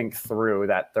think through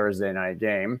that Thursday night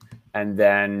game? And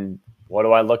then what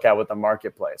do I look at with the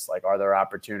marketplace? Like, are there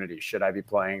opportunities? Should I be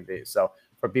playing these? So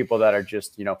for people that are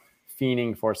just,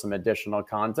 fiending for some additional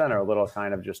content or a little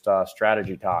kind of just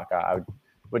strategy talk, I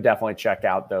would definitely check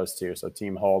out those two. So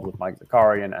Team Hold with Mike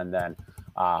Zakarian and then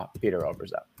Peter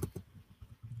Overzet.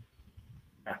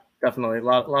 Yeah, definitely a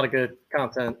lot of good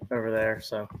content over there.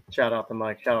 So shout out to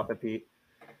Mike, shout out to Pete,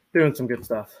 doing some good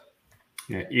stuff.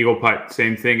 Yeah, Eagle Putt,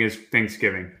 same thing as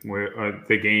Thanksgiving. Where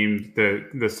the game,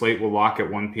 the slate will lock at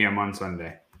 1 p.m. on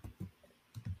Sunday.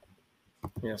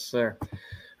 Yes, sir.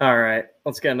 All right,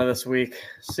 let's get into this week,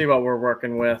 see what we're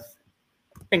working with,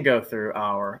 and go through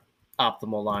our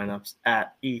optimal lineups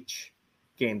at each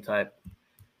game type.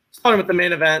 Starting with the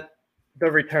main event,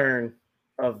 the return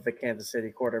of the Kansas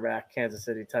City quarterback, Kansas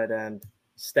City tight end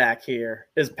stack here.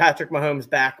 Is Patrick Mahomes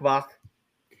back, Bach?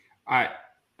 I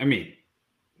mean,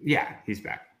 yeah, he's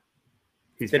back.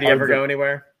 Did he ever go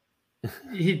anywhere?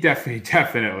 He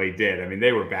definitely did. I mean,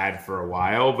 they were bad for a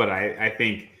while, but I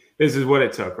think this is what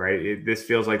it took, right? This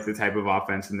feels like the type of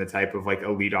offense and the type of like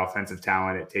elite offensive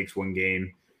talent it takes one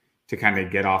game to kind of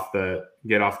get off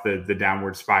the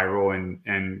downward spiral and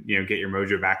get your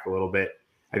mojo back a little bit.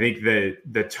 I think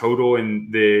the total in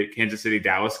the Kansas City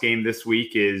Dallas game this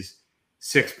week is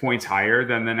 6 points higher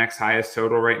than the next highest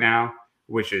total right now,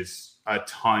 which is a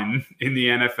ton in the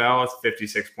NFL. It's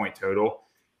 56-point total.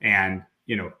 And,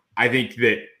 I think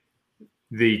that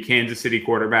the Kansas City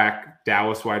quarterback,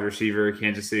 Dallas wide receiver,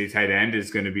 Kansas City tight end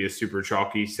is going to be a super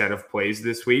chalky set of plays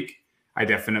this week. I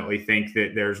definitely think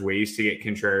that there's ways to get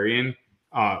contrarian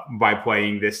by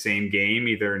playing this same game,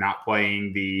 either not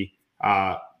playing the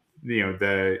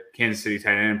Kansas City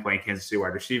tight end and playing Kansas City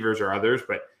wide receivers or others.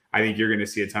 But I think you're going to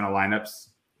see a ton of lineups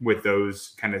with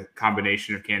those kind of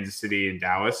combination of Kansas City and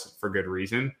Dallas for good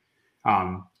reason.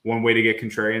 One way to get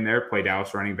contrarian there, play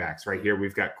Dallas running backs. Right here,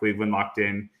 we've got Cleveland locked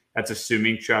in. That's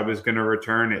assuming Chubb is going to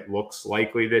return. It looks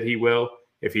likely that he will.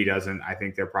 If he doesn't, I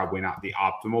think they're probably not the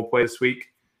optimal play this week.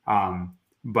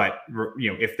 But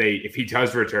if he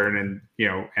does return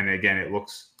and again, it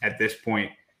looks at this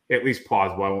point at least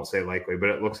plausible. I won't say likely, but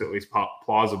it looks at least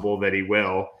plausible that he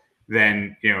will.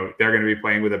 Then they're going to be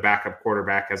playing with a backup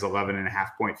quarterback as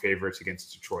 11.5-point favorites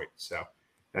against Detroit. So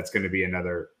that's going to be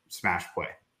another smash play.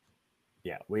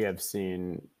 Yeah, we have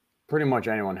seen pretty much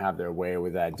anyone have their way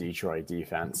with that Detroit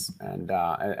defense and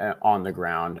on the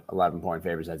ground, 11-point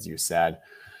favorites, as you said.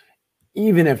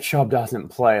 Even if Chubb doesn't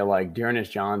play, like Dearness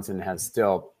Johnson has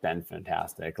still been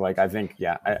fantastic. Like, I think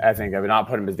I would not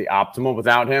put him as the optimal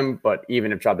without him, but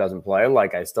even if Chubb doesn't play,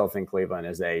 like I still think Cleveland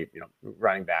is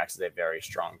running backs is a very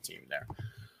strong team there.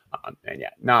 And yeah,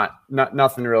 not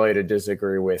nothing really to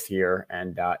disagree with here.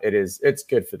 And it's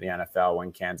good for the NFL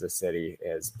when Kansas City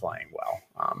is playing well.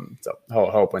 So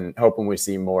hoping we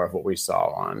see more of what we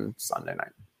saw on Sunday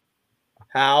night.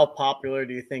 How popular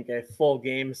do you think a full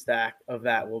game stack of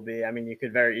that will be? I mean, you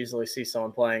could very easily see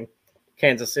someone playing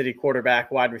Kansas City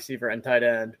quarterback, wide receiver, and tight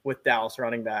end with Dallas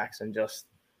running backs and just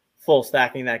full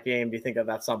stacking that game. Do you think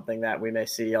that's something that we may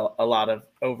see a lot of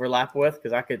overlap with?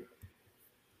 Because I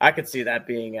could see that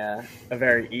being a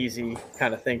very easy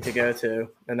kind of thing to go to.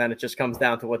 And then it just comes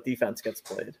down to what defense gets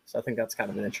played. So I think that's kind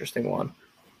of an interesting one.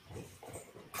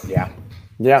 Yeah.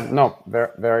 Yeah, no,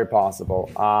 very, very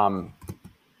possible.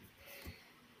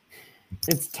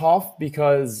 It's tough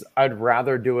because I'd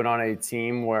rather do it on a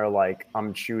team where like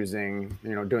I'm choosing,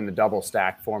 doing the double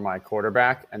stack for my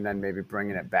quarterback and then maybe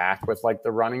bringing it back with like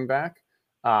the running back,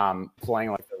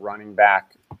 playing like the running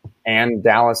back and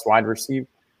Dallas wide receiver.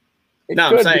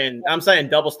 I'm saying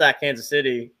double stack Kansas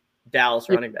City, Dallas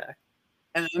running back.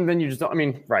 And then you just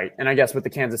don't, right. And I guess with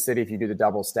the Kansas City, if you do the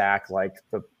double stack, like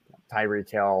the Tyreek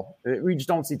Hill, we just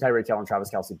don't see Tyreek Hill and Travis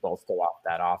Kelce both go off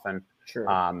that often. Sure.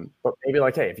 But maybe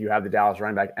like, hey, if you have the Dallas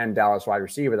running back and Dallas wide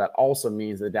receiver, that also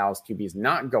means the Dallas QB is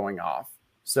not going off.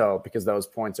 So because those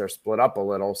points are split up a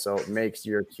little, so it makes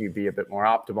your QB a bit more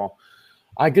optimal.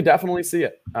 I could definitely see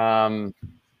it.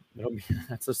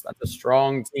 That's a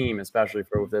strong team, especially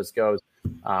for if this goes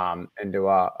into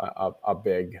a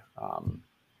big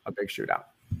shootout.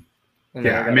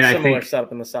 Yeah, I think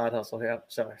setup in the side hustle. Yeah,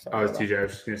 sorry. I was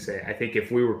just going to say, I think if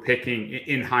we were picking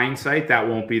in hindsight, that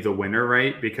won't be the winner,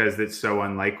 right? Because it's so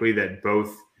unlikely that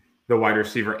both the wide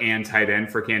receiver and tight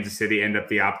end for Kansas City end up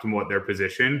the optimal at their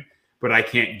position. But I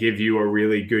can't give you a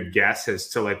really good guess as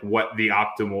to like what the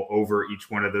optimal over each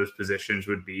one of those positions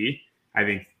would be. I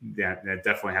think that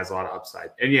definitely has a lot of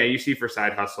upside. And yeah, you see for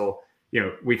side hustle,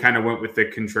 we kind of went with the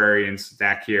contrarian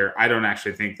stack here. I don't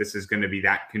actually think this is going to be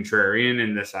that contrarian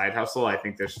in the side hustle. I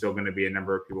think there's still going to be a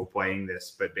number of people playing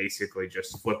this, but basically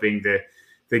just flipping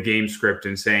the game script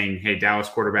and saying, hey, Dallas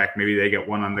quarterback, maybe they get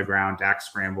one on the ground, Dak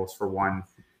scrambles for one,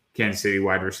 Kansas City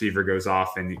wide receiver goes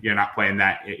off, and you're not playing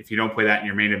that. If you don't play that in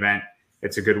your main event,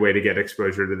 it's a good way to get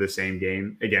exposure to the same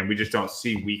game. Again, we just don't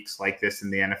see weeks like this in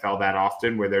the NFL that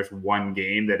often where there's one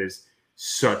game that is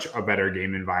such a better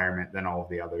game environment than all of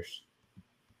the others.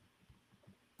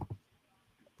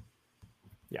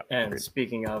 Yeah. And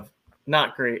speaking of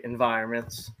not great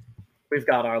environments, we've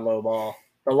got our low ball.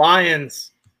 The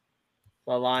Lions,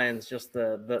 just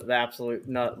the absolute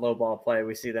nut low ball play.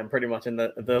 We see them pretty much in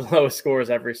the lowest scores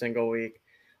every single week.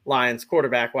 Lions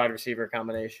quarterback, wide receiver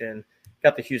combination.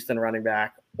 Got the Houston running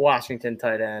back, Washington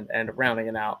tight end, and rounding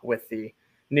it out with the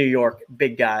New York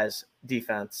big guys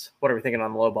defense. What are we thinking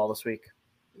on the low ball this week?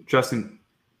 Justin,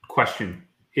 question.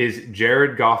 Is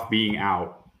Jared Goff being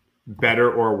out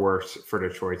better or worse for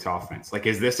Detroit's offense? Like,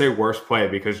 is this a worse play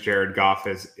because Jared Goff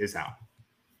is out?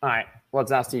 All right,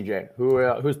 let's ask TJ.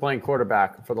 Who's playing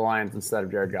quarterback for the Lions instead of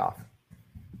Jared Goff?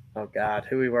 Oh, God.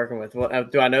 Who are we working with?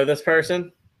 Do I know this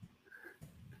person?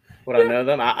 Would I know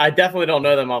them? I definitely don't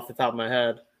know them off the top of my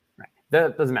head. Right.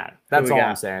 That doesn't matter. That's all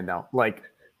I'm saying, though. Like,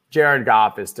 Jared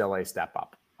Goff is still a step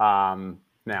up.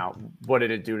 Now, what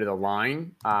did it do to the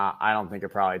line? I don't think it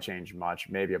probably changed much.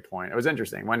 Maybe a point. It was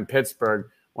interesting.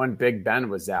 When Big Ben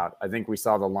was out, I think we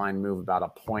saw the line move about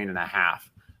 1.5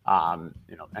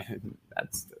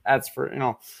 points. That's for,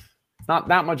 it's not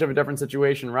that much of a different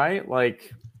situation, right?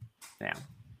 Like, yeah.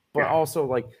 But also,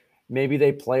 like, maybe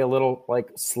they play a little, like,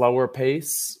 slower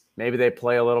pace. Maybe they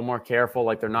play a little more careful.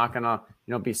 Like, they're not going to,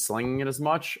 be slinging it as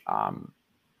much.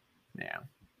 Yeah.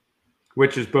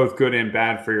 Which is both good and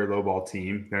bad for your low ball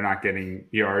team. They're not getting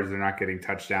yards. They're not getting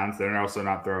touchdowns. They're also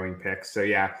not throwing picks. So,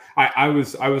 yeah, I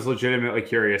was legitimately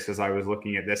curious as I was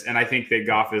looking at this. And I think that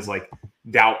Goff is, like,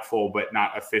 doubtful but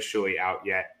not officially out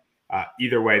yet.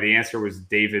 Either way, the answer was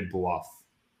David Bluff.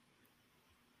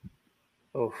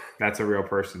 Oh, that's a real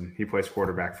person. He plays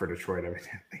quarterback for Detroit,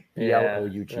 evidently.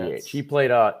 L-O-U-G-H. He played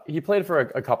for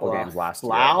a couple games last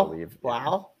year, I believe.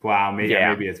 Blau? Maybe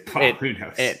it's Blau. Who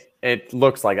knows? It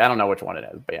looks like, I don't know which one it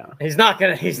is, but yeah. He's not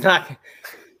gonna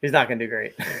do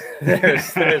great.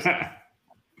 He's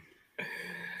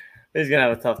gonna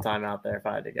have a tough time out there if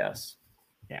I had to guess.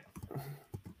 Yeah.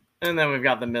 And then we've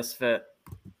got the misfit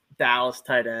Dallas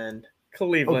tight end,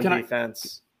 Cleveland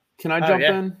defense. Can I jump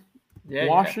in? Yeah,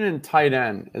 Washington tight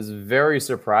end is very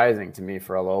surprising to me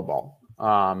for a low ball.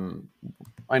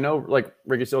 I know, like,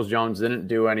 Ricky Seals-Jones didn't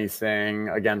do anything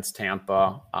against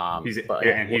Tampa.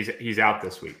 He's out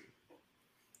this week.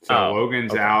 So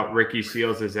Logan's out, Ricky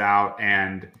Seals is out,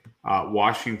 and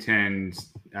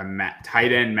Washington's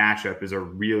tight end matchup is a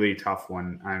really tough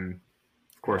one.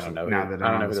 Of course, now that I don't know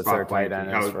I'm on who the the third spot tight end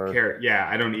is yeah,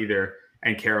 I don't either.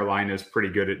 And Carolina's pretty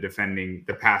good at defending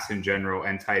the pass in general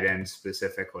and tight ends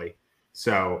specifically.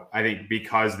 So I think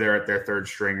because they're at their third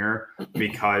stringer,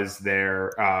 because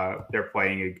they're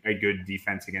playing a good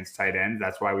defense against tight ends,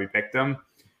 that's why we picked them.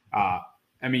 I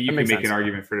mean, you can make an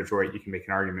argument for Detroit. You can make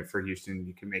an argument for Houston.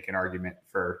 You can make an argument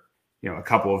for, a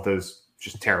couple of those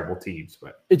just terrible teams.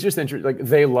 But it's just interesting. Like,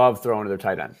 they love throwing to their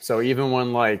tight end. So even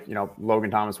when, like,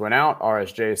 Logan Thomas went out,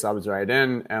 RSJ subs right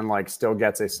in and, like, still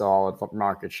gets a solid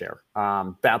market share.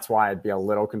 That's why I'd be a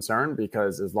little concerned,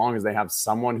 because as long as they have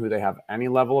someone who they have any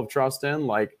level of trust in,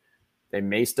 like, they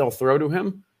may still throw to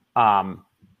him.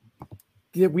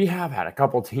 We have had a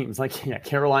couple teams, like,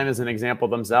 Carolina's an example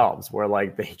themselves, where,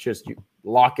 like, they just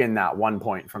lock in that 1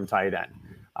 point from tight end.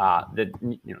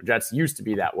 Jets used to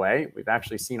be that way. We've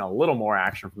actually seen a little more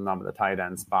action from them at the tight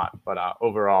end spot, but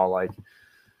overall, like,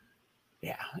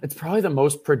 it's probably the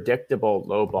most predictable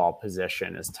low ball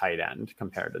position is tight end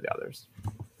compared to the others.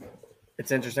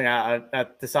 It's interesting. I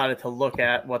decided to look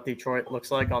at what Detroit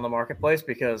looks like on the marketplace,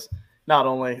 because not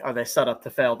only are they set up to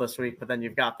fail this week, but then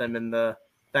you've got them in the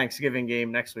Thanksgiving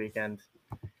game next weekend.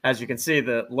 As you can see,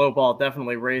 the low ball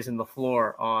definitely raising the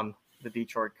floor on the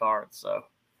Detroit cards. So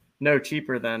no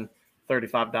cheaper than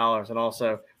 $35. And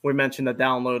also, we mentioned the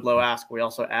download low ask. We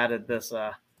also added this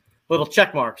little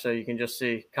check mark, so you can just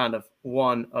see kind of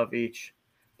one of each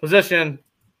position.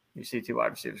 You see two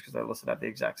wide receivers because they're listed at the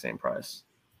exact same price.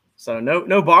 So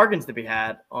no bargains to be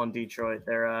had on Detroit.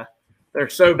 They're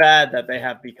so bad that they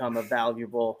have become a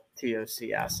valuable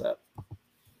TOC asset.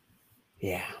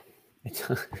 Yeah,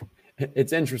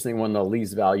 it's interesting when the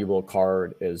least valuable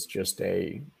card is just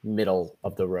a middle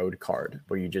of the road card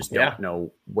where you just don't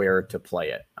know where to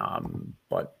play it.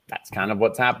 But that's kind of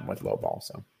what's happened with low ball.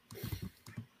 So,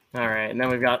 all right, and then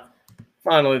we've got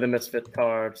finally the misfit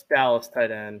cards: Dallas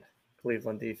tight end,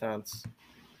 Cleveland defense.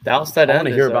 Dallas tight end.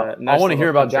 I want to hear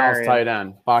about Dallas tight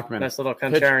end. Bachman, nice little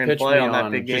contrarian play on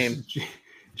that big game.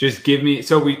 Just give me.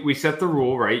 So we set the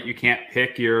rule, right? You can't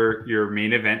pick your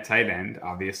main event tight end.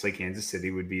 Obviously, Kansas City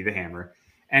would be the hammer.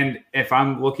 And if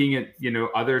I'm looking at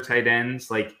other tight ends,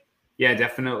 like, yeah,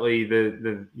 definitely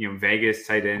the Vegas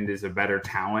tight end is a better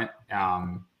talent.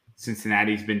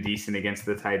 Cincinnati's been decent against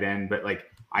the tight end, but, like,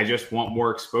 I just want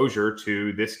more exposure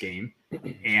to this game,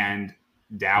 and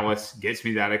Dallas gets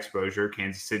me that exposure.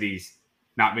 Kansas City's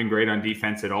not been great on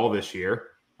defense at all this year,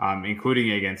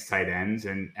 including against tight ends.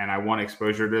 And I want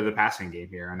exposure to the passing game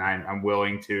here. And I'm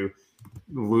willing to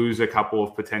lose a couple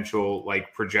of potential,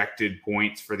 like, projected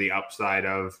points for the upside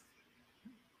of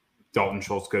Dalton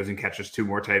Schultz goes and catches two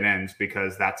more tight ends,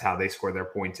 because that's how they score their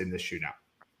points in this shootout.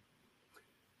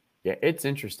 Yeah, it's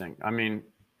interesting. I mean,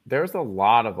 there's a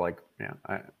lot of, like,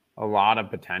 a lot of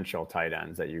potential tight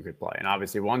ends that you could play. And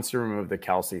obviously, once you remove the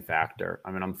Kelsey factor,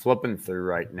 I mean, I'm flipping through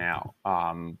right now,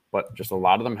 but just a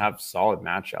lot of them have solid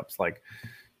matchups. Like,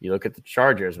 you look at the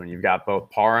Chargers when you've got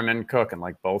both Parham and Cook, and,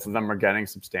 like, both of them are getting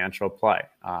substantial play.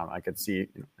 I could see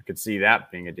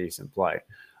that being a decent play.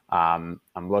 I'm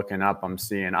looking up, I'm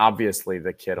seeing obviously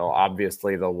the Kittle,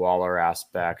 obviously the Waller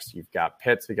aspects. You've got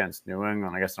Pitts against New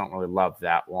England. I guess I don't really love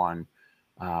that one.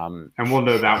 And we'll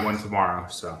know that one tomorrow.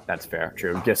 So that's fair.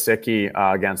 True. Gesicki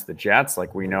against the Jets.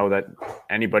 Like, we know that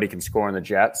anybody can score in the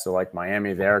Jets. So, like,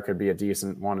 Miami there could be a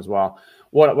decent one as well.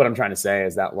 What I'm trying to say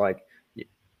is that, like,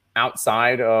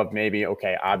 outside of maybe,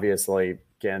 obviously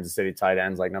Kansas City tight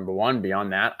ends, like, number one,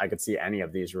 beyond that, I could see any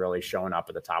of these really showing up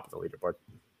at the top of the leaderboard.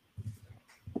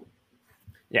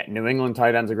 Yeah, New England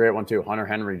tight end's a great one too. Hunter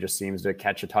Henry just seems to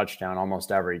catch a touchdown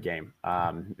almost every game.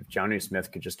 If Jonnu Smith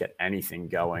could just get anything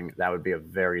going, that would be a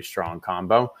very strong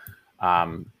combo.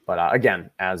 But again,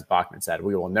 as Bachman said,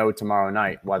 we will know tomorrow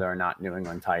night whether or not New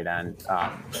England tight end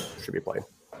should be played.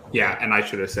 Yeah, and I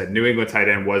should have said New England tight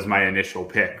end was my initial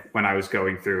pick when I was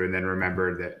going through, and then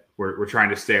remembered that we're trying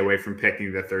to stay away from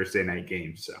picking the Thursday night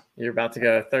games. So you're about to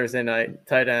go Thursday night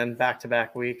tight end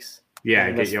back-to-back weeks. Yeah,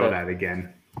 I get yelled at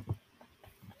again.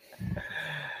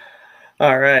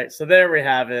 All right, so there we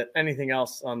have it. Anything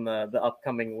else on the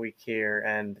upcoming week here,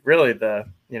 and really the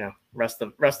rest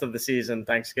of the season,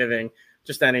 Thanksgiving?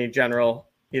 Just any general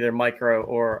either micro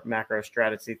or macro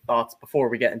strategy thoughts before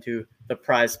we get into the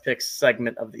prize picks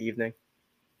segment of the evening?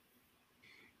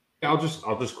 I'll just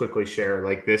quickly share.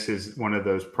 Like, this is one of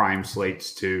those prime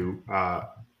slates to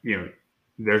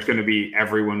there's going to be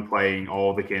everyone playing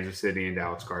all the Kansas City and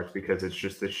Dallas cards, because it's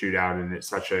just the shootout and it's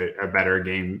such a better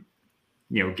game.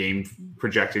 Game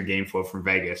projected game flow from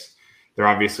Vegas. They're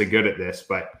obviously good at this,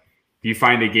 but if you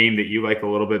find a game that you like a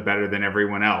little bit better than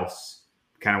everyone else,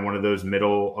 kind of one of those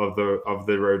middle of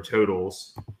the road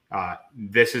totals,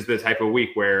 this is the type of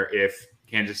week where if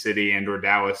Kansas City and or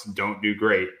Dallas don't do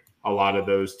great, a lot of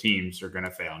those teams are going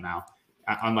to fail. Now,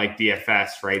 unlike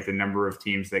DFS, right, the number of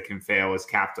teams that can fail is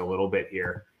capped a little bit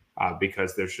here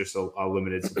because there's just a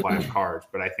limited supply of cards.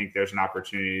 But I think there's an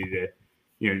opportunity to,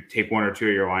 take one or two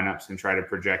of your lineups and try to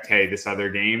project, hey, this other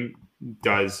game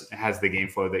has the game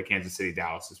flow that Kansas City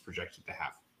Dallas is projected to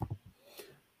have.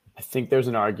 I think there's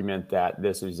an argument that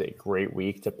this is a great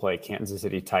week to play Kansas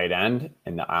City tight end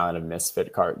in the Island of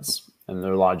Misfit cards. And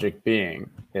their logic being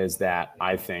is that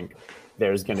I think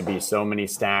there's going to be so many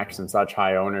stacks and such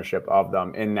high ownership of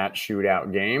them in that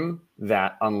shootout game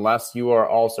that unless you are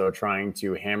also trying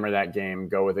to hammer that game,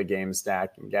 go with a game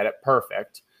stack and get it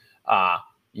perfect,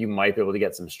 you might be able to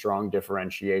get some strong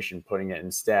differentiation putting it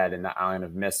instead in the Island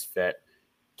of Misfit.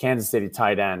 Kansas City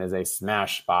tight end is a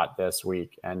smash spot this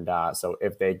week. And so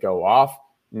if they go off,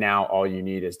 now all you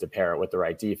need is to pair it with the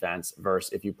right defense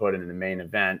versus if you put it in the main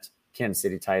event, Kansas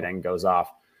City tight end goes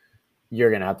off, you're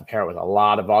going to have to pair it with a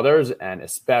lot of others. And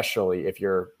especially if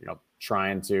you're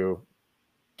trying to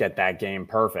get that game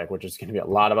perfect, which is going to be a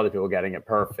lot of other people getting it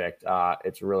perfect,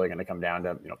 it's really going to come down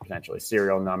to potentially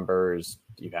serial numbers,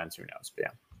 defense, who knows. But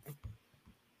yeah.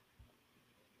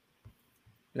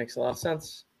 Makes a lot of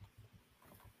sense.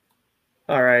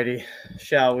 All righty.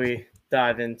 Shall we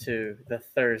dive into the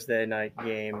Thursday night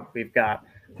game? We've got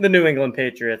the New England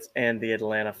Patriots and the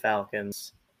Atlanta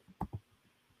Falcons.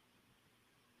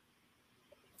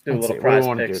 Do a little prize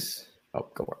picks. Oh,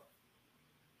 go for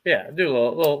it. Yeah, do a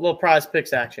little prize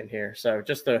picks action here. So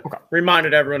just a reminder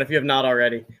to everyone, if you have not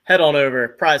already, head on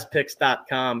over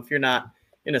prizepicks.com. If you're not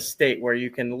in a state where you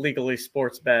can legally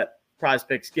sports bet, Prize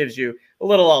Picks gives you a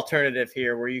little alternative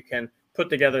here where you can put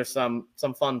together some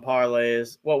fun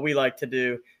parlays. What we like to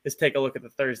do is take a look at the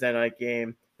Thursday night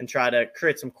game and try to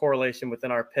create some correlation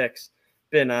within our picks.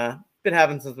 Been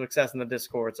having some success in the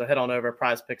Discord, so head on over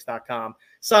prizepicks.com.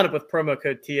 Sign up with promo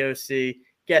code TOC.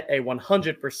 Get a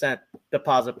 100%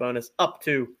 deposit bonus up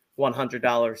to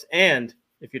 $100. And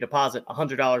if you deposit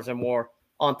 $100 or more,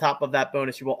 on top of that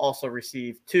bonus, you will also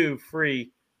receive 2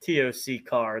 free TOC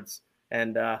cards.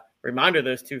 And reminder,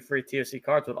 those 2 free TOC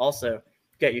cards would also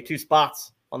get you 2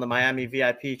 spots on the Miami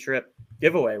VIP trip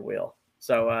giveaway wheel.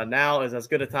 So now is as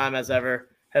good a time as ever.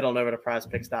 Head on over to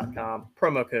prizepicks.com,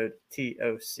 promo code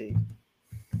TOC.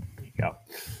 There you go.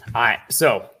 All right.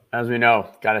 So as we know,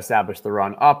 got to establish the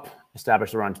run up.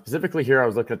 Establish the run. Specifically here, I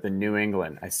was looking at the New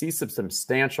England. I see some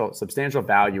substantial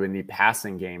value in the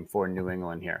passing game for New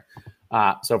England here.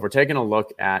 So if we're taking a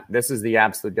look at, this is the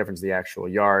absolute difference, the actual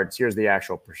yards. Here's the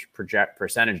actual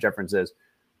percentage differences.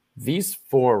 These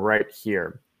 4 right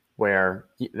here, where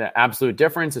the absolute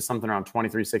difference is something around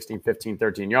 23, 16, 15,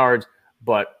 13 yards,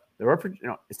 but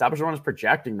established run is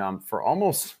projecting them for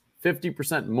almost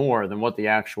 50% more than what the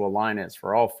actual line is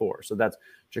for all 4. So that's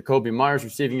Jacoby Myers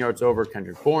receiving yards over,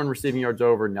 Kendrick Bourne receiving yards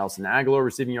over, Nelson Aguilar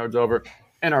receiving yards over,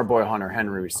 and our boy Hunter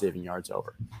Henry receiving yards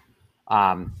over.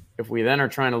 If we then are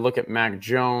trying to look at Mac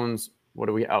Jones,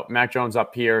 Mac Jones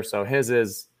up here. So his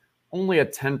is only a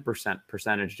 10%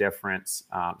 percentage difference.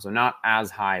 So not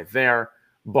as high there,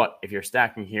 but if you're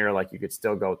stacking here, you could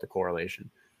still go with the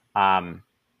correlation.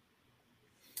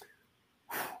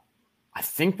 I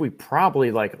think we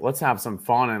probably let's have some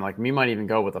fun and we might even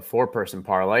go with a 4-person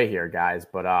parlay here, guys.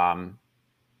 But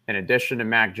in addition to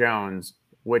Mac Jones,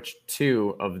 which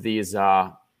 2 of these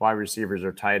wide receivers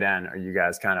or tight end are you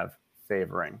guys kind of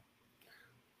favoring?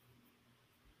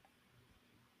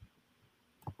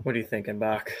 What are you thinking,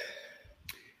 Bach?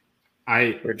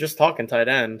 We're just talking tight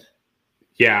end.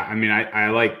 Yeah, I mean,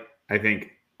 I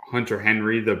think Hunter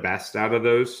Henry the best out of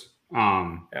those.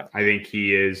 I think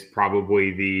he is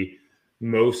probably the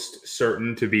most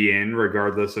certain to be in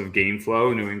regardless of game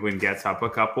flow. New England gets up a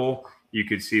couple. You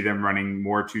could see them running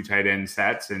more 2 tight end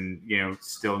sets and,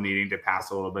 still needing to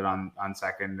pass a little bit on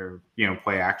second or,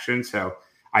 play action. So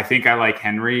I think I like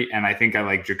Henry and I think I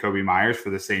like Jacoby Myers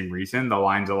for the same reason. The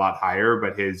line's a lot higher,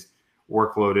 but his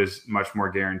workload is much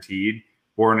more guaranteed.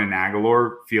 Bourne and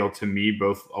Aguilar feel to me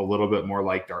both a little bit more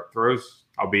like dart throws,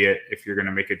 albeit if you're going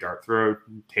to make a dart throw,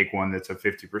 take one that's a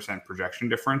 50% projection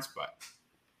difference, but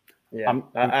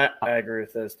yeah, I agree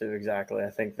with those 2 exactly. I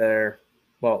think they're,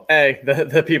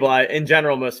 the people I, in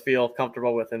general, most feel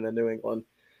comfortable with in the New England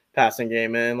passing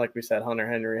game. And like we said, Hunter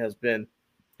Henry has been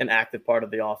an active part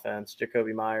of the offense.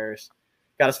 Jacoby Myers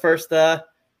got his first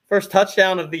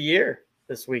touchdown of the year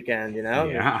this weekend.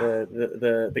 Yeah.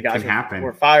 The guys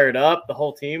were fired up. The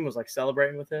whole team was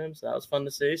celebrating with him. So that was fun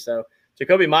to see. So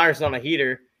Jacoby Myers is on a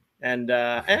heater. And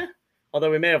although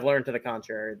we may have learned to the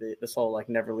contrary, this whole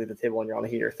never leave the table when you're on a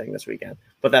heater thing this weekend.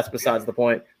 But that's besides the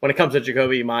point. When it comes to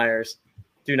Jacoby Myers,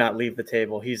 do not leave the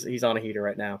table. He's on a heater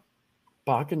right now.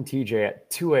 Buck and TJ at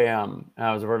 2 a.m.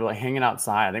 We're like hanging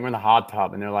outside. I think we're in the hot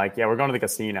tub, and they're like, "Yeah, we're going to the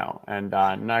casino." And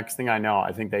next thing I know,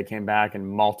 I think they came back in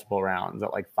multiple rounds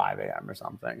at like 5 a.m. or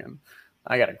something, and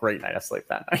I got a great night of sleep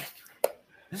that night.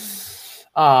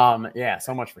 Yeah,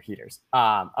 so much for heaters.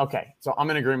 Okay, so I'm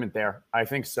in agreement there. I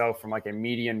think so. From like a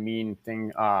median mean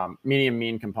thing, median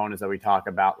mean components that we talk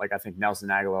about, like I think Nelson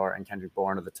Aguilar and Kendrick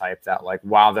Bourne are the type that, like,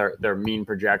 while their mean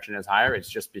projection is higher, it's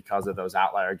just because of those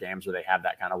outlier games where they have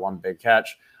that kind of one big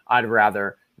catch. I'd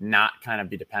rather not kind of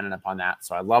be dependent upon that.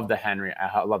 So I love the Henry.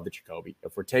 I love the Jacoby.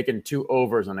 If we're taking 2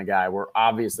 overs on a guy, we're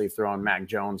obviously throwing Mac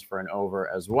Jones for an over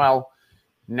as well.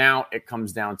 Now it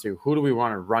comes down to who do we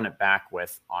want to run it back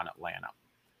with on Atlanta.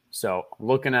 So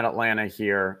looking at Atlanta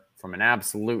here from an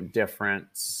absolute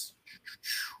difference,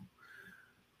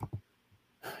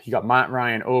 you got Matt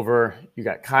Ryan over. You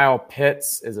got Kyle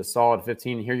Pitts is a solid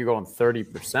 15. Here you're going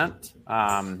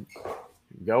 30%.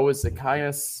 Go with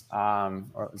Zacchaeus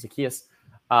or Zacchaeus.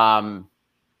 We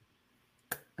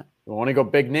want to go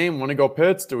big name. Want to go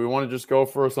Pitts? Do we want to just go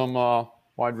for some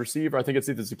wide receiver? I think it's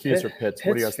either Zacchaeus or Pitts.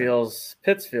 What do you guys think?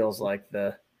 Pitts feels like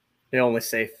the only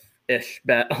safe-ish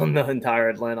bet on the entire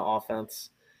Atlanta offense.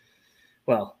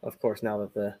 Well, of course, now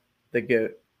that the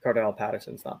GOAT Cordell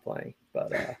Patterson's not playing,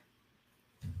 but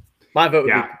my vote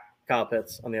would be Kyle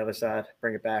Pitts on the other side.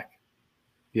 Bring it back.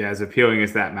 Yeah, as appealing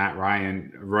as that Matt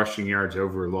Ryan rushing yards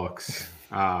over looks,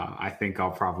 I think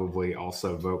I'll probably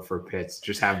also vote for Pitts.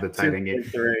 Just have the tight end game.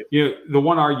 You know, the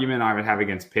one argument I would have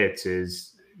against Pitts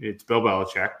is it's Bill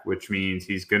Belichick, which means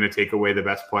he's going to take away the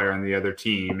best player on the other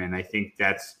team, and I think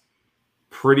that's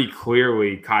pretty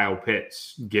clearly Kyle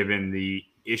Pitts, given the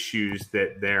issues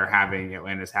that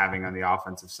Atlanta's having on the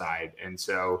offensive side. And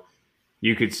so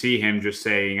you could see him just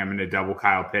saying, I'm going to double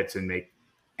Kyle Pitts and make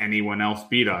anyone else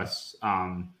beat us.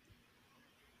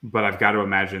 But I've got to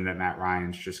imagine that Matt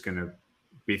Ryan's just going to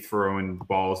be throwing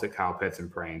balls at Kyle Pitts and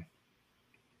praying.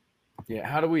 Yeah,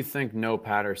 how do we think no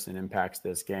Patterson impacts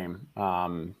this game?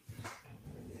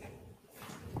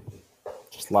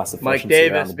 Just less efficiency. Mike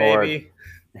Davis, on the board. baby.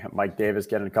 Yeah, Mike Davis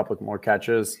getting a couple more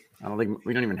catches. I don't think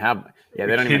we don't even have. Yeah,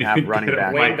 they don't even have running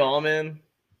back. Wayne Gallman.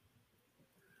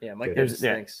 Yeah, Mike Davis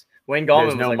stinks. Wayne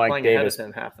Gallman was like playing ahead of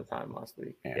him half the time last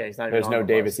week. Yeah, he's not even. There's no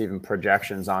Davis even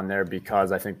projections on there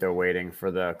because I think they're waiting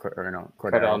for the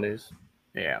Cordell news.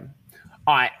 Yeah.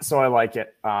 All right, so I like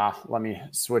it. Let me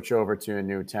switch over to a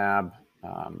new tab.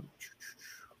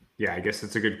 Yeah, I guess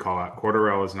it's a good call out.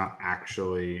 Cordell is not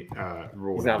actually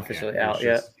ruled. He's not officially out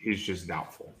yet. He's just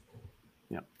doubtful.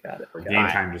 Yep. Got it. Game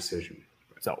time decision.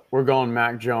 So we're going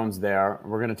Mac Jones there.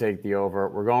 We're going to take the over.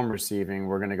 We're going receiving.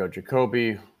 We're going to go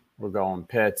Jacoby. We're going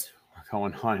Pitt. We're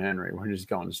going Hunt Henry. We're just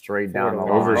going straight down the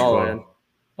line.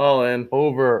 All in.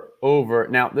 Over.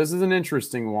 Now, this is an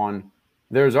interesting one.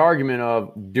 There's argument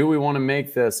of, do we want to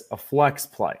make this a flex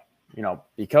play? You know,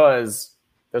 because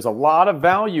there's a lot of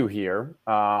value here.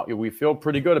 We feel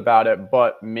pretty good about it,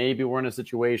 but maybe we're in a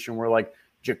situation where like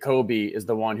Jacoby is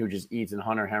the one who just eats and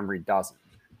Hunter Henry doesn't.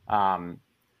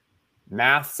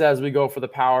 Math says we go for the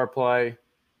power play.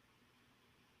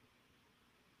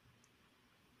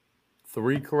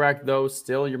 3 correct, though.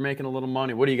 Still, you're making a little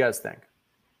money. What do you guys think?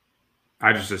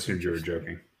 I just assumed you were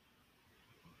joking.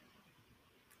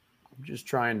 I'm just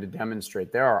trying to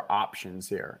demonstrate there are options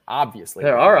here. Obviously,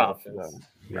 there are options.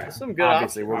 Yeah. Some good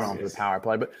Obviously, options. we're going for the power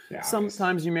play, but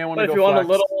sometimes you may want to go. If you flex.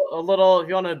 want a little, if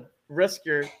you want to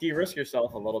de-risk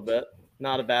yourself a little bit,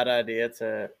 not a bad idea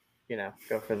to,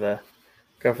 go for the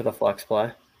flex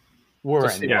play. We're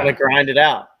just want to grind it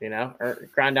out, or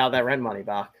grind out that rent money,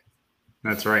 Bach.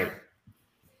 That's right.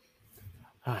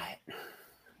 All right.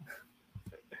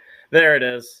 There it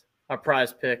is. Our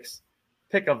prize picks.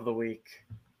 Pick of the week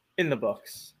in the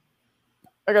books.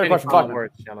 I got a question, Bachman.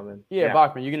 Words, gentlemen. Yeah,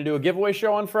 Bachman, you going to do a giveaway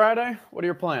show on Friday? What are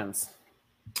your plans?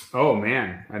 Oh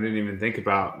man, I didn't even think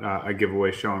about a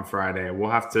giveaway show on Friday. We'll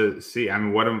have to see. I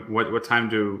mean, what time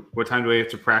do we have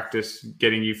to practice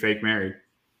getting you fake married?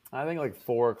 I think like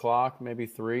 4:00, maybe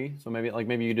 3. So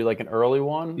maybe you do like an early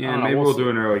one. Yeah, maybe we'll do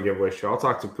an early giveaway show. I'll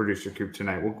talk to producer Coop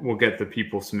tonight. We'll get the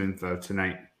people some info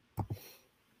tonight.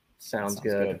 Sounds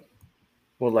good.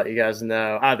 We'll let you guys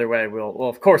know. Either way, we'll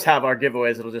of course have our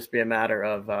giveaways. It'll just be a matter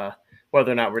of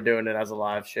whether or not we're doing it as a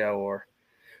live show or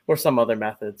some other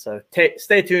method. So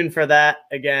stay tuned for that.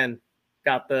 Again,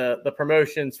 got the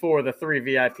promotions for the 3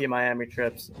 VIP Miami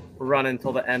trips. We're running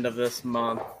until the end of this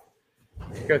month.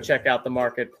 Go check out the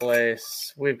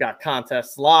marketplace. We've got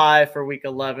contests live for week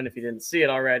 11. If you didn't see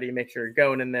it already, make sure you're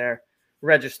going in there,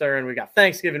 registering. We got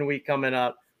Thanksgiving week coming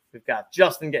up. We've got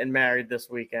Justin getting married this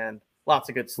weekend. Lots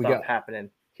of good stuff happening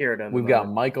hear it. We've got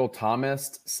Michael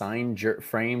Thomas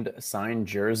framed signed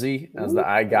jersey as the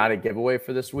I Got It giveaway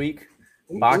for this week.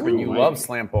 Bachman, you love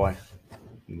Slant Boy.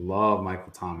 Love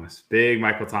Michael Thomas. Big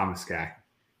Michael Thomas guy.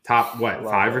 Top,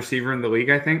 five receiver in the league,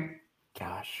 I think?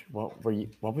 Gosh, what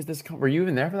was this? Were you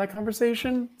even there for that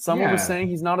conversation? Someone was saying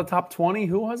he's not a top 20.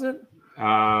 Who was it?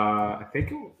 I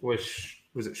think it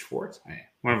was it Schwartz?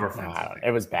 One of our friends.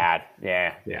 It was bad.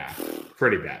 Yeah. Yeah.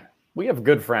 Pretty bad. We have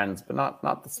good friends, but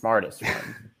not the smartest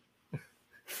friends.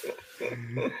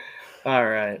 All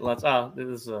right. This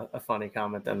is a funny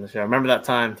comment to end the show. Remember that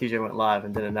time TJ went live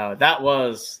and didn't know it? That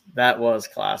was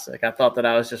classic. I thought that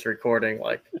I was just recording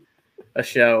like a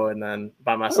show and then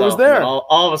by myself. I was there.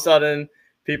 All of a sudden,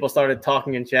 people started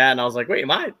talking in chat, and I was like, "Wait,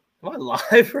 am I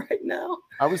live right now?"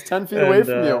 I was 10 feet away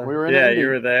from you. We were in. Yeah, you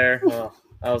were there.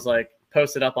 I was like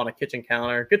posted up on a kitchen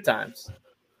counter. Good times.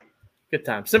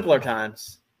 Simpler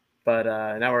times. But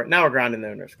now we're grinding the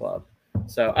Owners Club.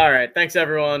 So, all right. Thanks,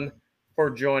 everyone, for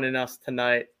joining us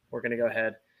tonight. We're going to go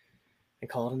ahead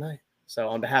and call it a night. So,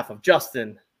 on behalf of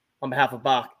Justin, on behalf of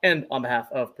Bach, and on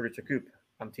behalf of producer Coop,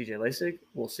 I'm TJ Lasig.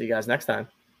 We'll see you guys next time.